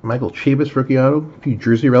ink Michael Chavis rookie auto. A few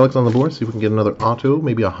jersey relics on the board. See if we can get another auto.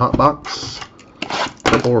 Maybe a hot box.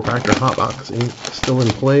 Double refractor hot box still in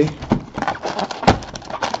play.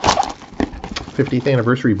 50th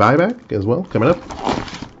anniversary buyback as well coming up.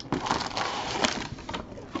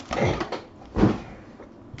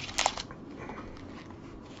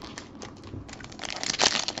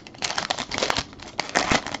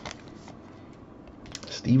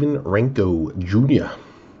 Steven Renko Jr.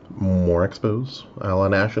 More expos. A la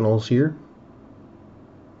Nationals here.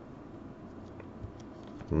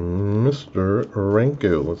 Mr.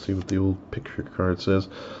 Renko. Let's see what the old picture card says.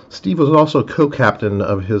 Steve was also co-captain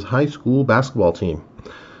of his high school basketball team.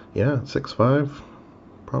 Yeah, 6'5".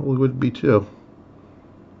 Probably would be too.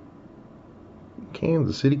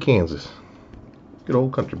 Kansas City, Kansas. Good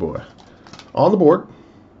old country boy. On the board.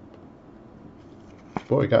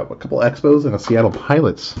 Boy, we got a couple Expos and a Seattle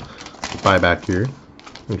Pilots buyback here.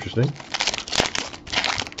 Interesting.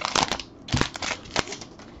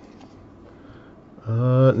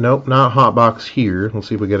 Nope, not hot box here. Let's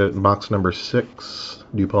see if we get it in box number 6.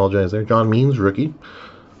 Do apologize there. John Means, rookie.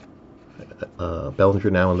 Bellinger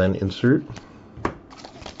now and then insert.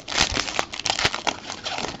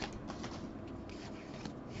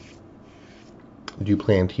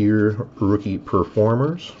 Duplantier, rookie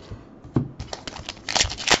performers.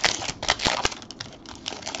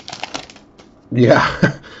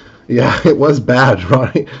 Yeah, yeah, it was bad,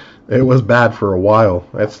 Ronnie. It was bad for a while.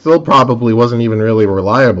 It still probably wasn't even really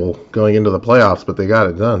reliable going into the playoffs, but they got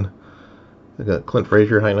it done. They got Clint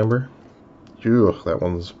Frazier, high number. Phew, that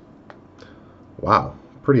one's, wow,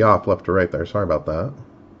 pretty off left to right there. Sorry about that.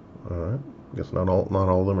 All right, guess not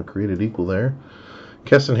all of them are created equal there.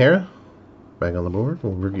 Keston Hara, back on the board.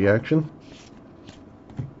 Little rookie action.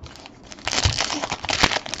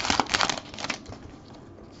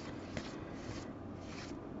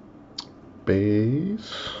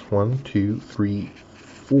 Base 1, 2, 3,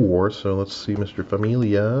 4. So let's see, Mr.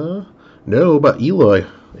 Familia. No, but Eloy.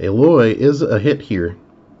 Eloy is a hit here.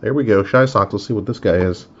 There we go. Shy Sox. Let's see what this guy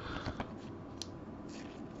is.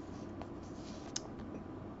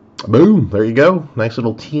 Boom. There you go. Nice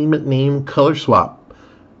little team name color swap.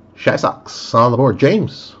 Shy Sox on the board.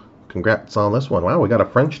 James, congrats on this one. Wow, we got a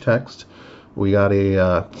French text. We got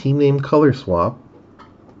a team name color swap.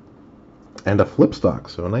 And a flip stock.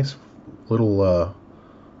 So a nice little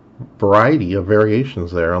variety of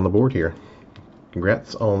variations there on the board here.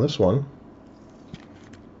 Congrats on this one.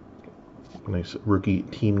 Nice rookie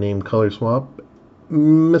team name color swap.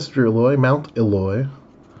 Mr. Eloy, Mount Eloy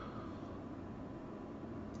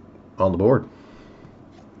on the board.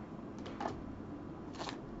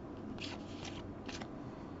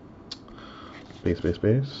 Base, base,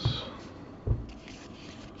 base.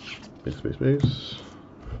 Base, base, base.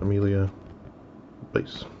 Familia,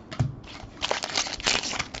 base.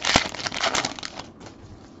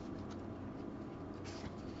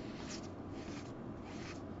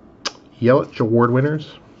 Yelich Award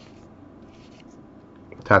winners.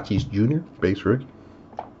 Tatis Jr., base rookie.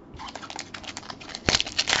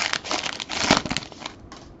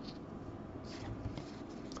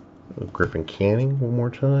 Griffin Canning one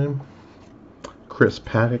more time. Chris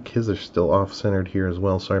Paddock, his are still off-centered here as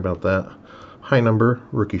well. Sorry about that. High number,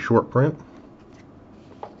 rookie short print.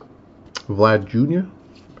 Vlad Jr.,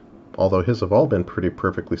 although his have all been pretty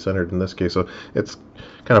perfectly centered in this case. So it's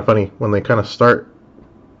kind of funny when they kind of start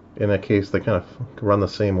in a case, they kind of run the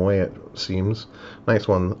same way, it seems. Nice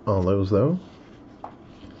one on those, though.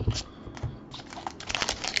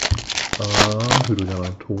 Who do we got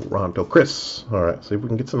on Toronto? Chris. All right, see if we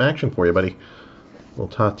can get some action for you, buddy. Little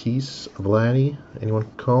Tatis, Vladdy, anyone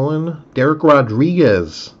calling? Derek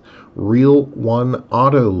Rodriguez, Real One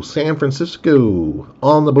Auto, San Francisco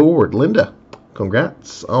on the board. Linda,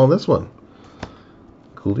 congrats on this one.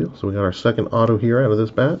 Cool deal. So we got our second auto here out of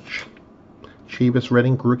this batch. Chavis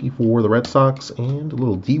Redding, rookie for the Red Sox, and a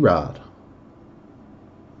little D-Rod.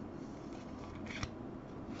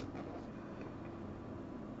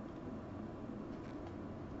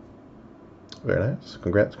 Very nice.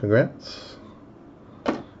 Congrats, congrats.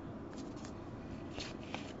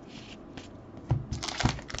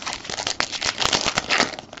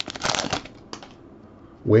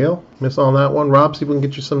 Well, miss on that one. Rob, see if we can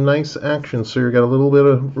get you some nice action, sir. Got a little bit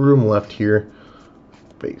of room left here.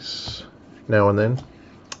 Base. Now and then.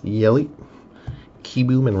 Yelly,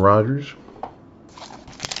 Keyboom, and Rogers.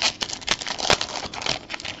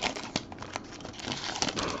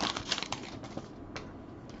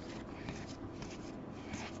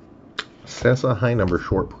 Sessa, high number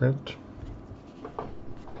short print.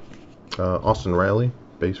 Austin Riley,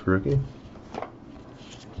 base rookie.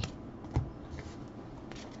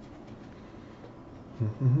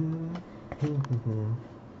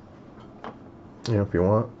 Yeah, if you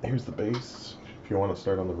want, here's the base. If you want to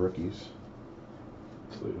start on the rookies.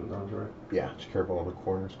 Just leave them down to right. Yeah, just careful on the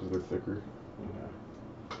corners because they're thicker. Okay.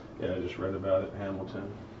 Yeah, I just read about it.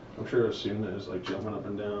 Hamilton. I'm sure Asuna is like jumping up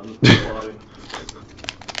and down the body.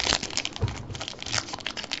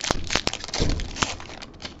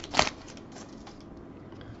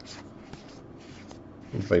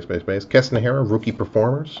 Base, base, base. Keston Hara, rookie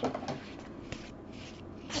performers.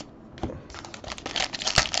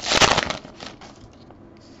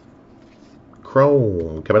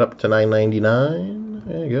 Chrome coming up to $9.99.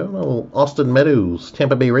 There you go. Little Austin Meadows,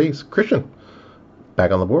 Tampa Bay Rays. Christian,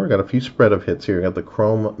 back on the board. Got a few spread of hits here. Got the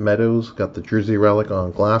Chrome Meadows. Got the Jersey Relic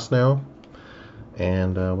on glass now.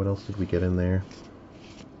 And what else did we get in there?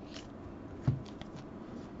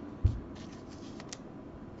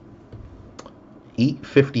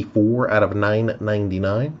 $8.54 out of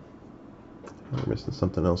 $9.99. missing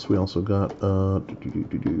something else. We also got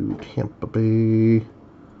Tampa Bay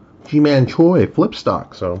G-Man Choi flip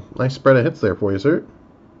stock. So nice spread of hits there for you, sir.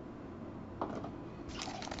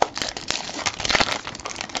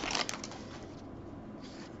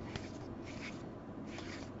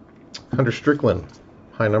 Hunter Strickland,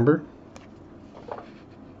 high number.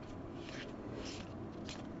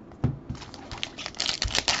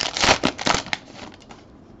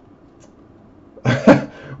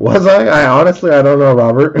 Was I? I honestly, I don't know,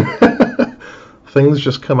 Robert. Things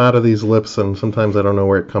just come out of these lips, and sometimes I don't know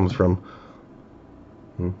where it comes from.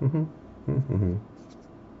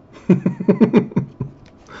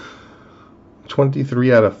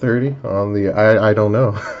 23 out of 30 on the. I don't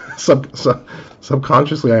know.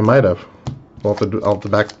 Subconsciously, I might have. I'll have to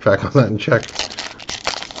backtrack on that and check.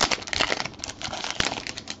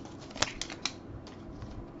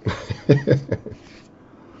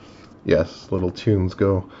 Yes, little tunes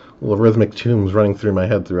go. Little rhythmic tunes running through my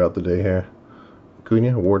head throughout the day here.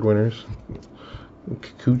 Cunha, award winners.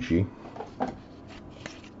 Kikuchi.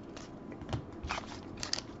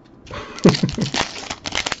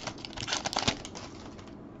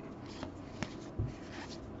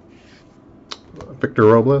 Victor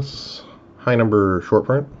Robles, high number short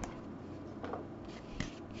print.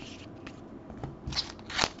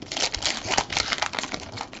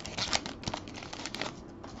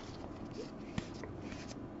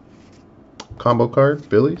 Combo card,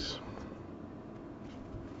 Phillies.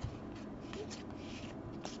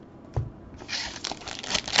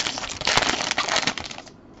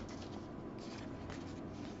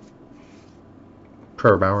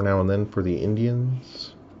 Trevor Bauer now and then for the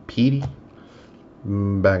Indians. Petey,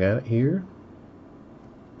 back at it here.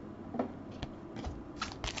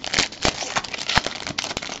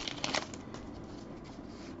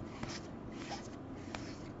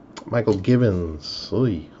 Michael Givens, a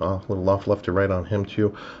little off left to right on him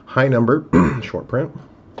too. High number, short print.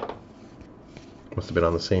 Must have been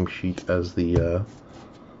on the same sheet as the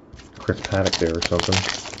Chris Paddock there or something.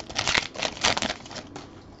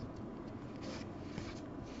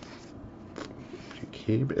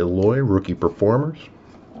 Gabe Eloy, rookie performers.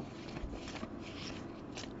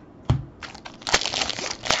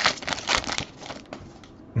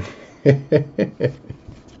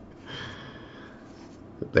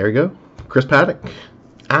 There you go. Chris Paddock.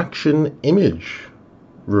 Action image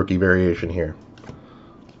rookie variation here.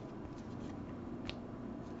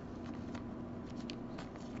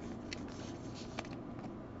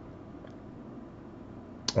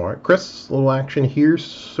 Alright, Chris, a little action here.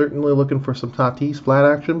 Certainly looking for some Tatis flat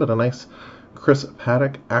action, but a nice Chris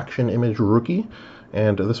Paddock action image rookie.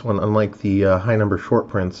 And this one, unlike the high number short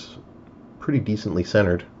prints, pretty decently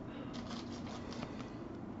centered.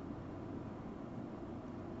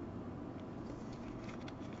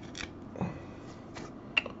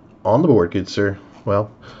 On the board, good sir.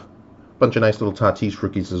 Well, a bunch of nice little Tatis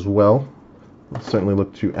rookies as well. We'll certainly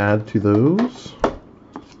look to add to those.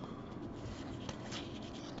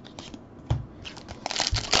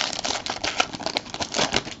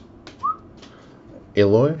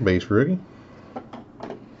 Eloy, base rookie.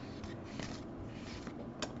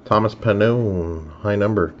 Thomas Pannone, high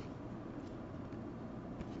number.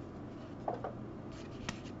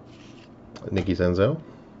 Nicky Senzel.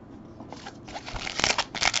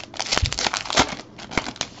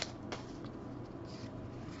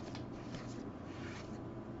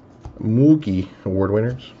 Mookie award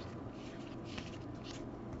winners.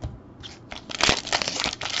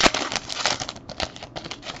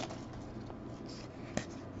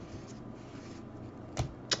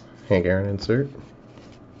 Hank Aaron insert.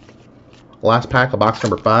 Last pack of box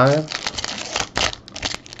number 5.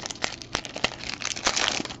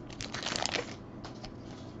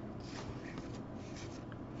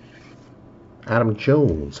 Adam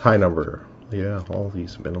Jones, high number. Yeah, all of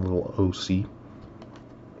these have been a little OC.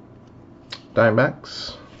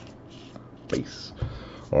 Diamondbacks, base.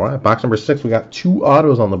 All right, box number 6. We got 2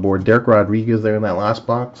 autos on the board. Derek Rodriguez there in that last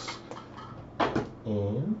box.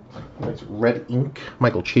 And nice red ink.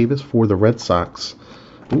 Michael Chavis for the Red Sox.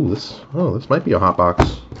 Ooh, this might be a hot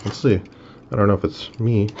box. Let's see. I don't know if it's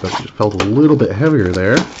me, but it just felt a little bit heavier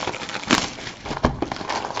there.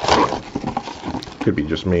 Could be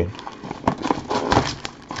just me.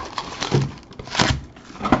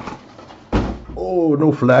 Oh,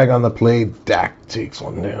 no flag on the play. Dak takes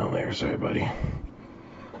one down there. Sorry, buddy.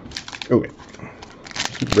 Okay.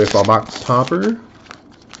 Super Baseball box topper.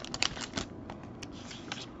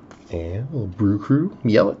 And a little Brew Crew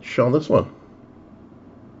Yelich on this one.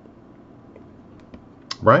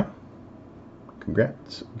 Brian,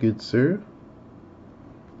 congrats. Good, sir.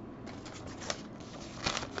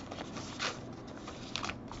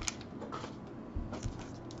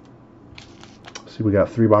 see we got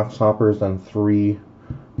 3 box toppers and 3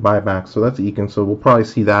 buybacks, so that's even. So we'll probably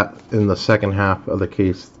see that in the second half of the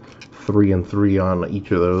case, 3 and 3 on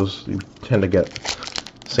each of those. You tend to get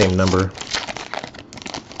same number.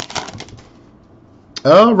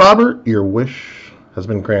 Robert, your wish has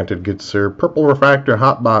been granted, good sir. Purple refractor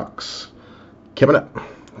hot box, coming up.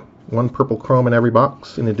 1 purple chrome in every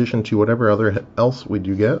box, in addition to whatever other else we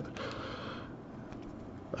do get.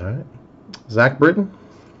 All right, Zach Britton,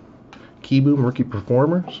 Keyboom rookie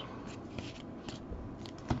performers.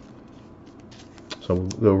 So we'll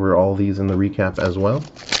go over all these in the recap as well.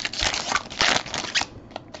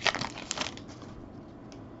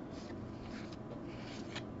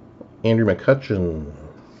 Andrew McCutcheon,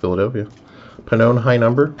 Philadelphia. Pannone high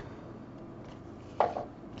number.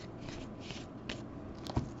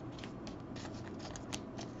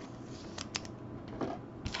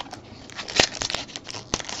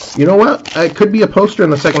 You know what? It could be a poster in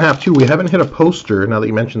the second half too. We haven't hit a poster, now that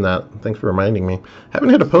you mentioned that. Thanks for reminding me. Haven't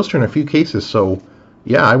hit a poster in a few cases, so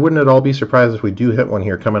yeah, I wouldn't at all be surprised if we do hit one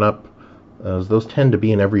here coming up. Those tend to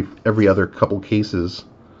be in every other couple cases.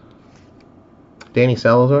 Danny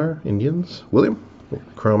Salazar, Indians. William,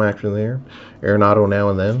 chrome action there. Arenado now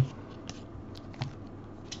and then.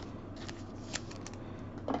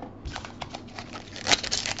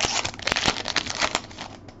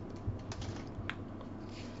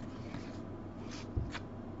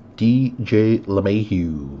 DJ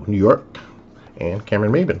LeMahieu, New York. And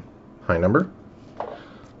Cameron Maben, high number.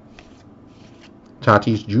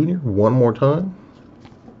 Tatis Jr., one more time.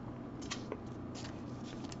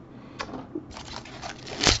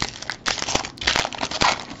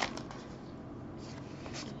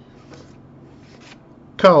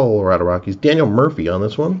 Colorado Rockies. Daniel Murphy on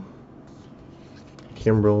this one.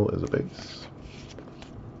 Kimbrel is a base.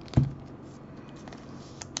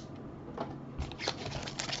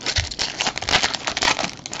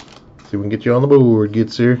 See if we can get you on the board,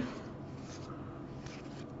 good sir.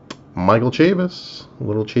 Michael Chavis.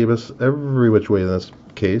 Little Chavis every which way in this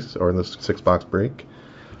case, or in this 6-box break.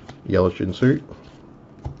 Yellowish insert.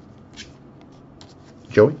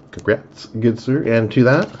 Joey, congrats, good sir. And to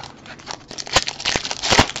that,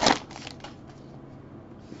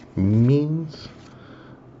 means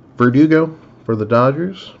Verdugo for the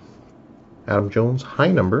Dodgers. Adam Jones,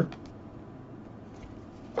 high number.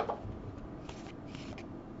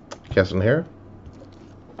 Keston Hare.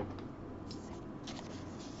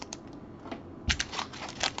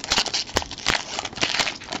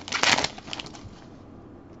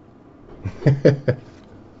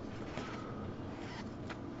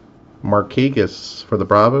 Markakis for the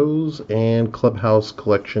Bravos, and Clubhouse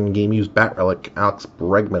Collection Game Used Bat Relic, Alex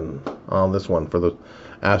Bregman on this one for the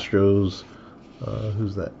Astros.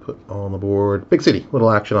 Who's that put on the board? Big City.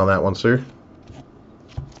 Little action on that one, sir.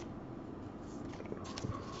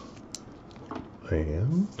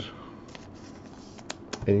 And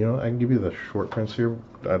you know, I can give you the short prints here.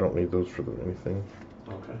 I don't need those for anything.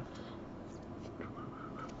 Okay.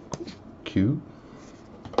 Cute.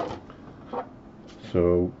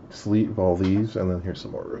 So sleeve all these, and then here's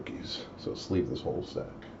some more rookies. So sleeve this whole stack.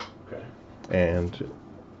 Okay. And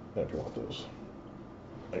if you want those,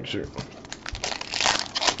 make sure.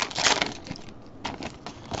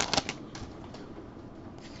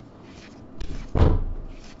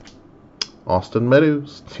 Austin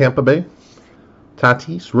Meadows, Tampa Bay.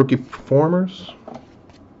 Tatis, rookie performers.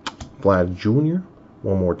 Vlad Jr.,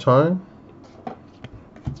 one more time.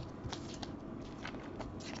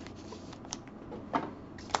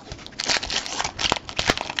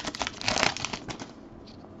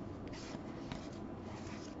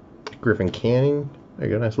 Griffin Canning. There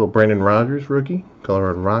you go. Nice little Brandon Rogers rookie.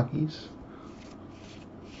 Colorado Rockies.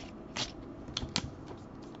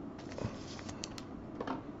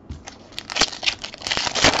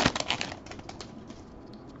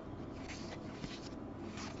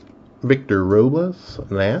 Victor Robles,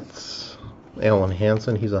 Nats. Alan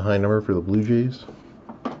Hansen, he's a high number for the Blue Jays.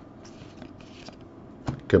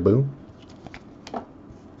 Kaboom.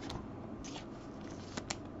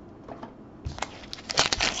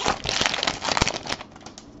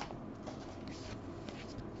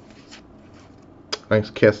 Thanks,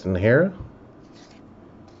 Keston Hare.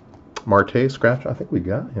 Marte scratch. I think we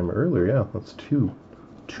got him earlier. Yeah, that's two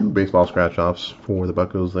baseball scratch offs for the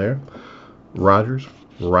Buccos there. Rogers,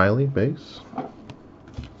 Riley, base.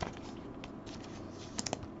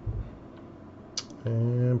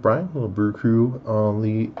 And Brian, a little Brew Crew on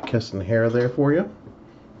the Keston Hare there for you.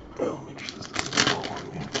 Oh, make sure this doesn't fall on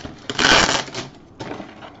me.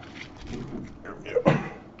 There we go.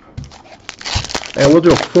 And we'll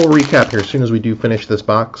do a full recap here as soon as we do finish this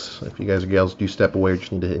box. If you guys or gals do step away or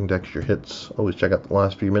just need to index your hits, always check out the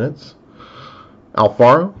last few minutes.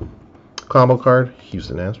 Alfaro, combo card,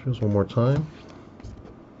 Houston Astros one more time.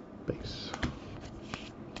 Base.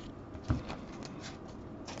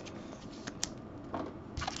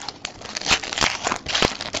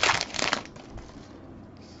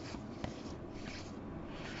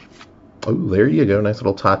 Oh, there you go. Nice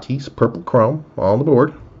little Tatis, purple chrome on the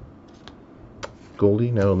board.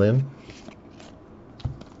 Goldie, now and then.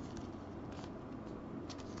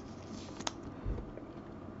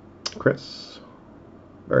 Chris.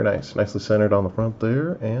 Very nice. Nicely centered on the front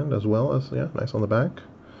there, and as well as, yeah, nice on the back.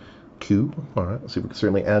 Q. All right, let's see if we can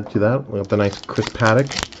certainly add to that. We have the nice Chris Paddock.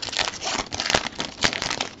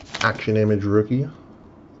 Action image rookie.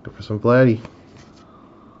 Go for some Vladdy.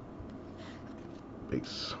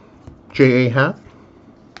 Base. J.A. Happ.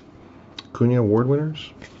 Cunha award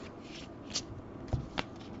winners.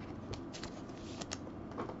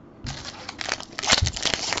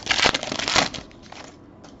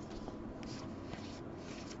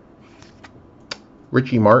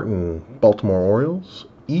 Richie Martin, Baltimore Orioles.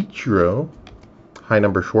 Ichiro, high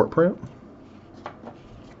number short print.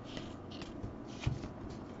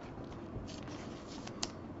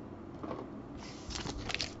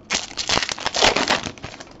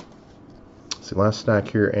 See, last stack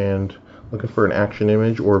here, and looking for an action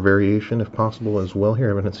image or variation if possible as well here.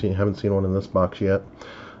 I haven't seen one in this box yet.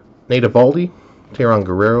 Nate Eovaldi, Teheran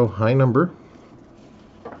Guerrero, high number.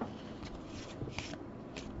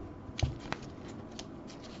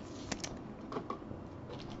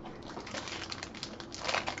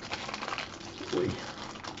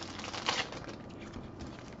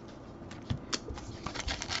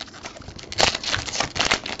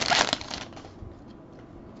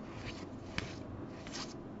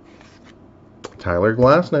 Tyler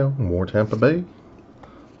Glasnow, more Tampa Bay.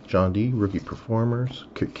 John D, rookie performers.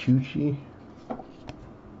 Kikuchi.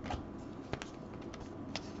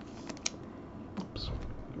 Oops.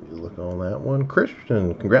 Give me a look on that one.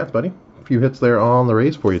 Christian, congrats, buddy. A few hits there on the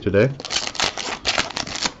race for you today.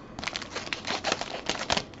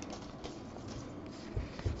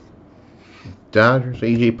 Dodgers,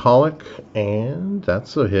 AJ Pollock, and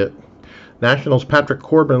that's a hit. Nationals, Patrick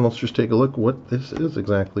Corbin. Let's just take a look what this is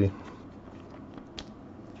exactly.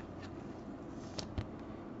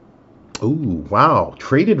 Ooh, wow.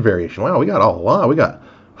 Traded variation. Wow, we got a lot. We got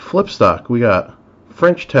flip stock. We got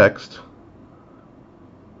French text.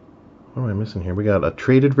 What am I missing here? We got a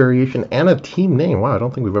traded variation and a team name. Wow, I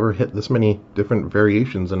don't think we've ever hit this many different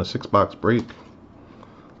variations in a 6-box break.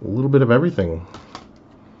 A little bit of everything.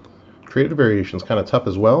 Traded variation is kind of tough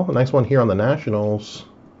as well. A nice one here on the Nationals.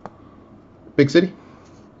 Big City.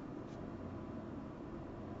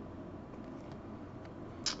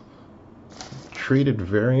 Traded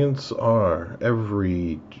variants are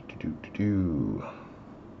every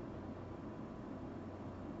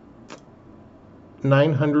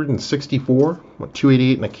 964,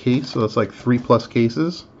 288 in a case, so that's like 3+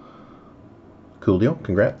 cases. Cool deal.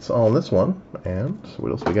 Congrats on this one. And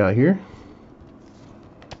what else we got here?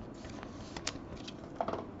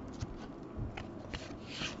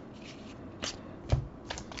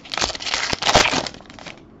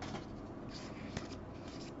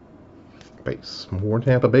 Base. More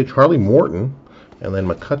Tampa Bay. Charlie Morton. And then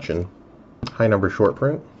McCutcheon. High number short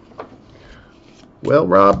print. Well,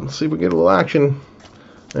 Rob, let's see if we get a little action.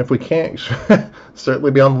 And if we can't, certainly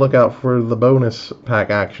be on the lookout for the bonus pack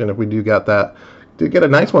action if we do got that. Did get a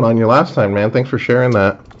nice one on you last time, man. Thanks for sharing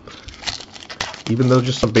that. Even though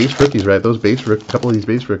just some base rookies, right? Those couple of these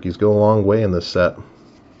base rookies go a long way in this set.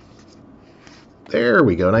 There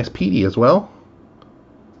we go. Nice Petey as well.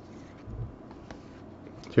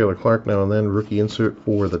 Taylor Clark now and then, rookie insert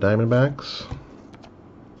for the Diamondbacks.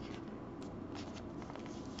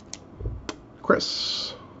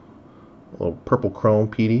 Chris, a little purple chrome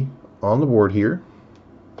Petey on the board here.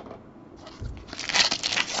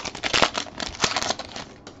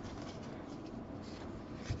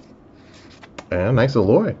 And nice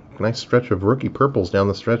Eloy, nice stretch of rookie purples down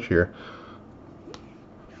the stretch here.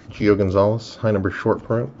 Gio Gonzalez, high number short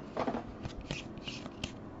print.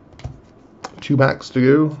 2 backs to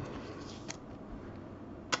go.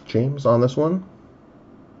 James on this one.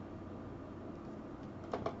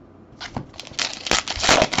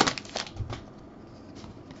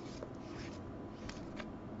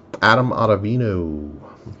 Adam Ottavino,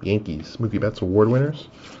 Yankees, Mookie Betts award winners.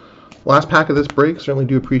 Last pack of this break. Certainly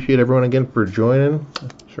do appreciate everyone again for joining.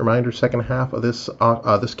 Just a reminder, second half of this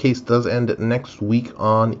this case does end next week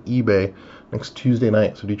on eBay, next Tuesday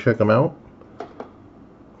night. So do check them out.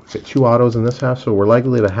 Let's say 2 autos in this half, so we're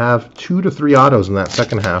likely to have 2 to 3 autos in that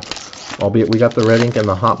second half. Albeit we got the red ink and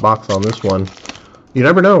the hot box on this one. You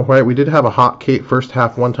never know, right? We did have a hot Kate first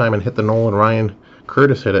half one time and hit the Nolan Ryan.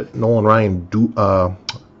 Curtis hit it. Nolan Ryan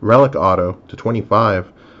relic auto to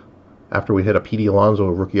 25 after we hit a Petey Alonso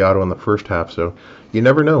rookie auto in the first half. So you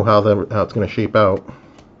never know how it's going to shape out.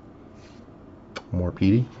 More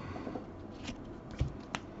Petey.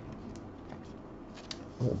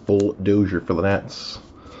 Bullet Dozier for the Nats.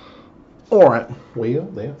 Alright, well,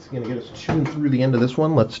 that's going to get us tuned through the end of this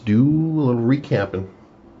one. Let's do a little recapping.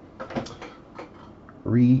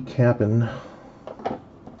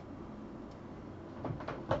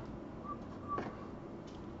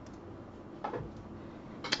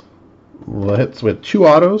 Let's with 2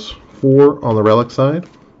 autos, 4 on the relic side.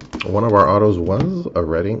 One of our autos was a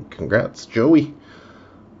red ink. Congrats, Joey.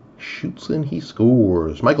 Shoots and he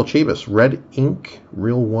scores. Michael Chavis, red ink,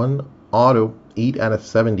 real 1 auto, 8 out of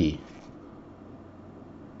 70.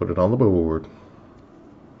 Put it on the board.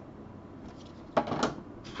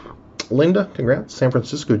 Linda, congrats. San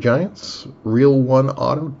Francisco Giants, real 1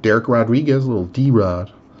 auto, Derek Rodriguez, little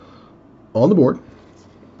D-Rod, on the board.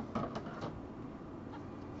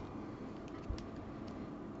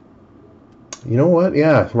 You know what?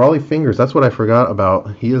 Yeah, Raleigh Fingers. That's what I forgot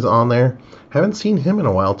about. He is on there. Haven't seen him in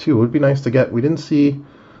a while, too. It would be nice to get. We didn't see...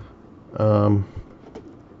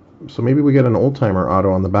 so maybe we get an old-timer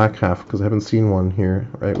auto on the back half, because I haven't seen one here.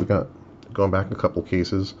 Right, we got going back a couple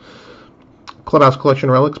cases. Clubhouse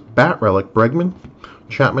Collection Relics, Bat Relic, Bregman.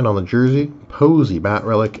 Chapman on the jersey. Posey, Bat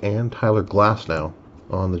Relic, and Tyler Glasnow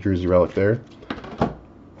on the jersey relic there.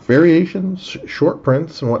 Variations, short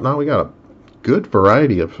prints, and whatnot. We got a good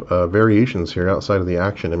variety of variations here outside of the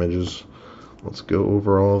action images. Let's go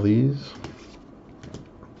over all these.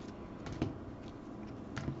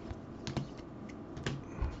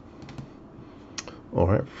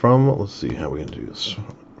 Alright, let's see how we're going to do this.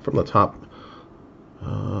 From the top,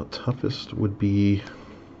 toughest would be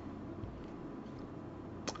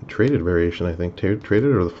traded variation, I think.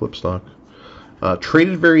 Traded or the flip stock.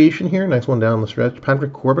 Traded variation here, nice one down the stretch.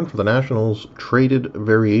 Patrick Corbin for the Nationals, traded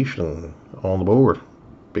variation on the board.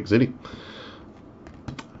 Big city.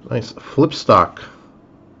 Nice flip stock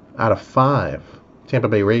out of 5. Tampa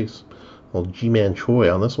Bay Rays. Old G-Man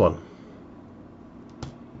Choi on this one.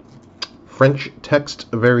 French text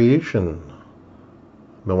variation.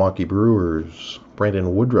 Milwaukee Brewers.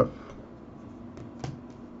 Brandon Woodruff.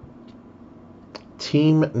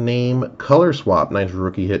 Team name color swap. Nice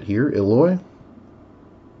rookie hit here. Eloy.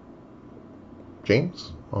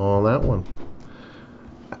 James on that one.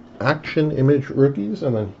 Action image rookies,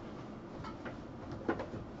 and then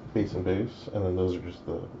base and base, and then those are just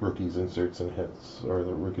the rookies inserts and hits, or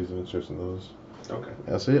the rookies and inserts and those. Okay.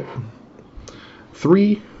 That's it.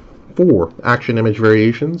 4 action image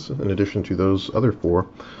variations, in addition to those other 4.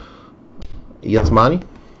 Yasmani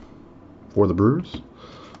for the Brewers.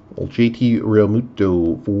 Old JT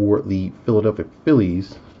Realmuto for the Philadelphia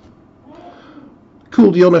Phillies.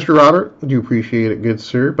 Cool deal, Mr. Robert. Do appreciate it, good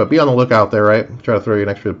sir. But be on the lookout there, right? Try to throw you an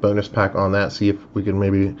extra bonus pack on that. See if we can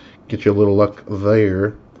maybe get you a little luck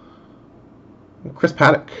there. Chris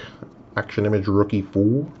Paddock, action image rookie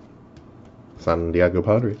for San Diego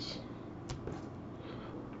Padres.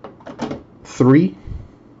 3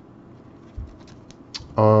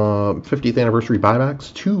 50th anniversary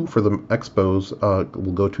buybacks. 2 for the Expos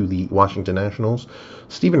will go to the Washington Nationals.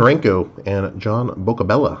 Steven Renko and John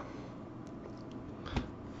Bocabella.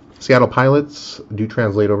 Seattle Pilots do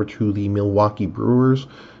translate over to the Milwaukee Brewers.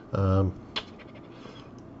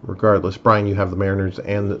 Regardless, Brian, you have the Mariners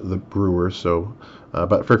and the Brewers, so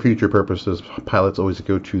but for future purposes, Pilots always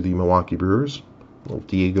go to the Milwaukee Brewers. Little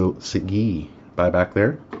Diego Segui buyback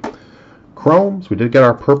there. Chromes, we did get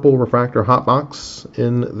our purple refractor hot box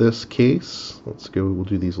in this case. Let's go, we'll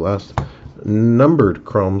do these last. Numbered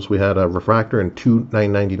chromes, we had a refractor and 2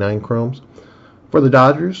 999 chromes. For the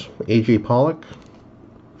Dodgers, AJ Pollock,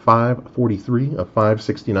 543 of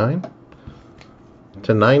 569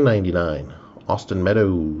 to 999. Austin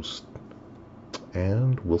Meadows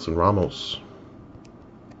and Wilson Ramos.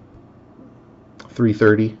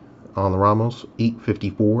 330 on the Ramos,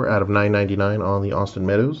 854 out of 999 on the Austin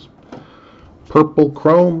Meadows. Purple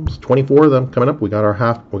chromes, 24 of them coming up. We got our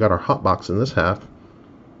hot box in this half.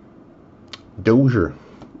 Dozier,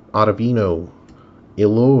 Ottavino,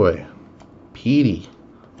 Eloy, Petey,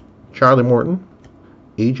 Charlie Morton,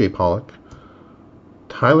 AJ Pollock,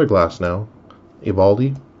 Tyler Glasnow,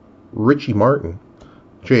 Evaldi, Richie Martin,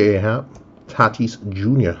 J.A. Happ, Tatis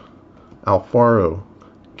Jr., Alfaro,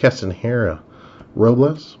 Keston Hera,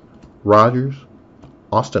 Robles, Rogers,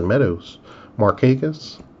 Austin Meadows,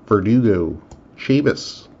 Markakis, Verdugo,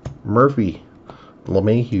 Chavis, Murphy,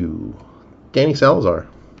 LeMahieu, Danny Salazar,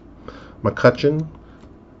 McCutcheon,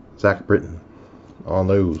 Zach Britton on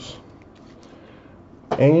those.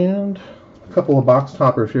 And a couple of box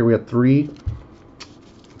toppers here. We had 3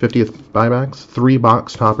 50th buybacks, 3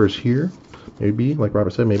 box toppers here. Maybe, like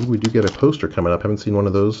Robert said, maybe we do get a poster coming up. Haven't seen one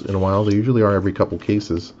of those in a while. They usually are every couple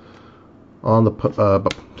cases. On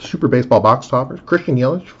the Super Baseball box toppers, Christian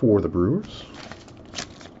Yelich for the Brewers.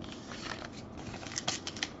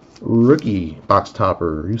 Rookie box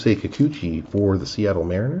topper, Yusei Kikuchi for the Seattle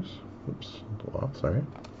Mariners. Oops, a little off, sorry.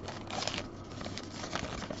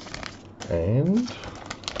 And,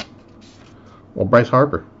 well, Bryce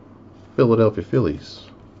Harper, Philadelphia Phillies.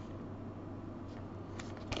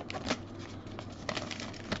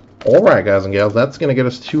 Alright, guys and gals, that's going to get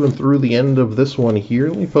us to and through the end of this one here.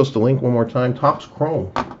 Let me post a link one more time. Topps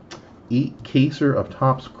Chrome. 8-caser of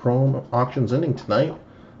Topps Chrome auctions ending tonight.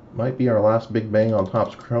 Might be our last big bang on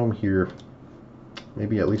Topps Chrome here.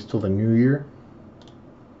 Maybe at least till the new year.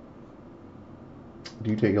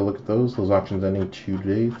 Do take a look at those. Those auctions ending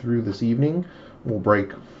today through this evening. We'll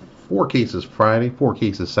break 4 cases Friday, 4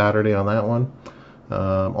 cases Saturday on that one.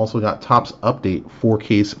 Also got Topps Update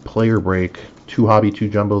 4-case player break. 2 hobby, 2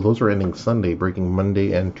 jumbo. Those are ending Sunday, breaking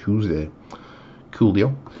Monday and Tuesday. Cool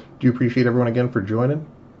deal. Do appreciate everyone again for joining.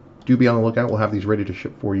 Do be on the lookout. We'll have these ready to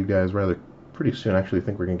ship for you guys rather pretty soon. Actually, I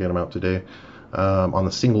think we're going to get them out today. On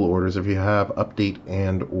the single orders, if you have Update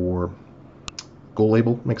and or Gold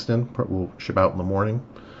Label mixed in, we'll ship out in the morning.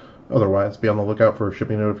 Otherwise, be on the lookout for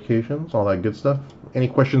shipping notifications, all that good stuff. Any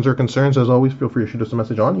questions or concerns, as always, feel free to shoot us a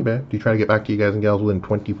message on eBay. Do try to get back to you guys and gals within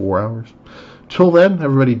 24 hours. Till then,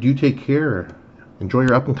 everybody, do take care. Enjoy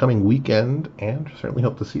your up-and-coming weekend, and certainly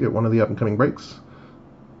hope to see you at one of the up-and-coming breaks.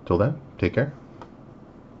 Till then, take care.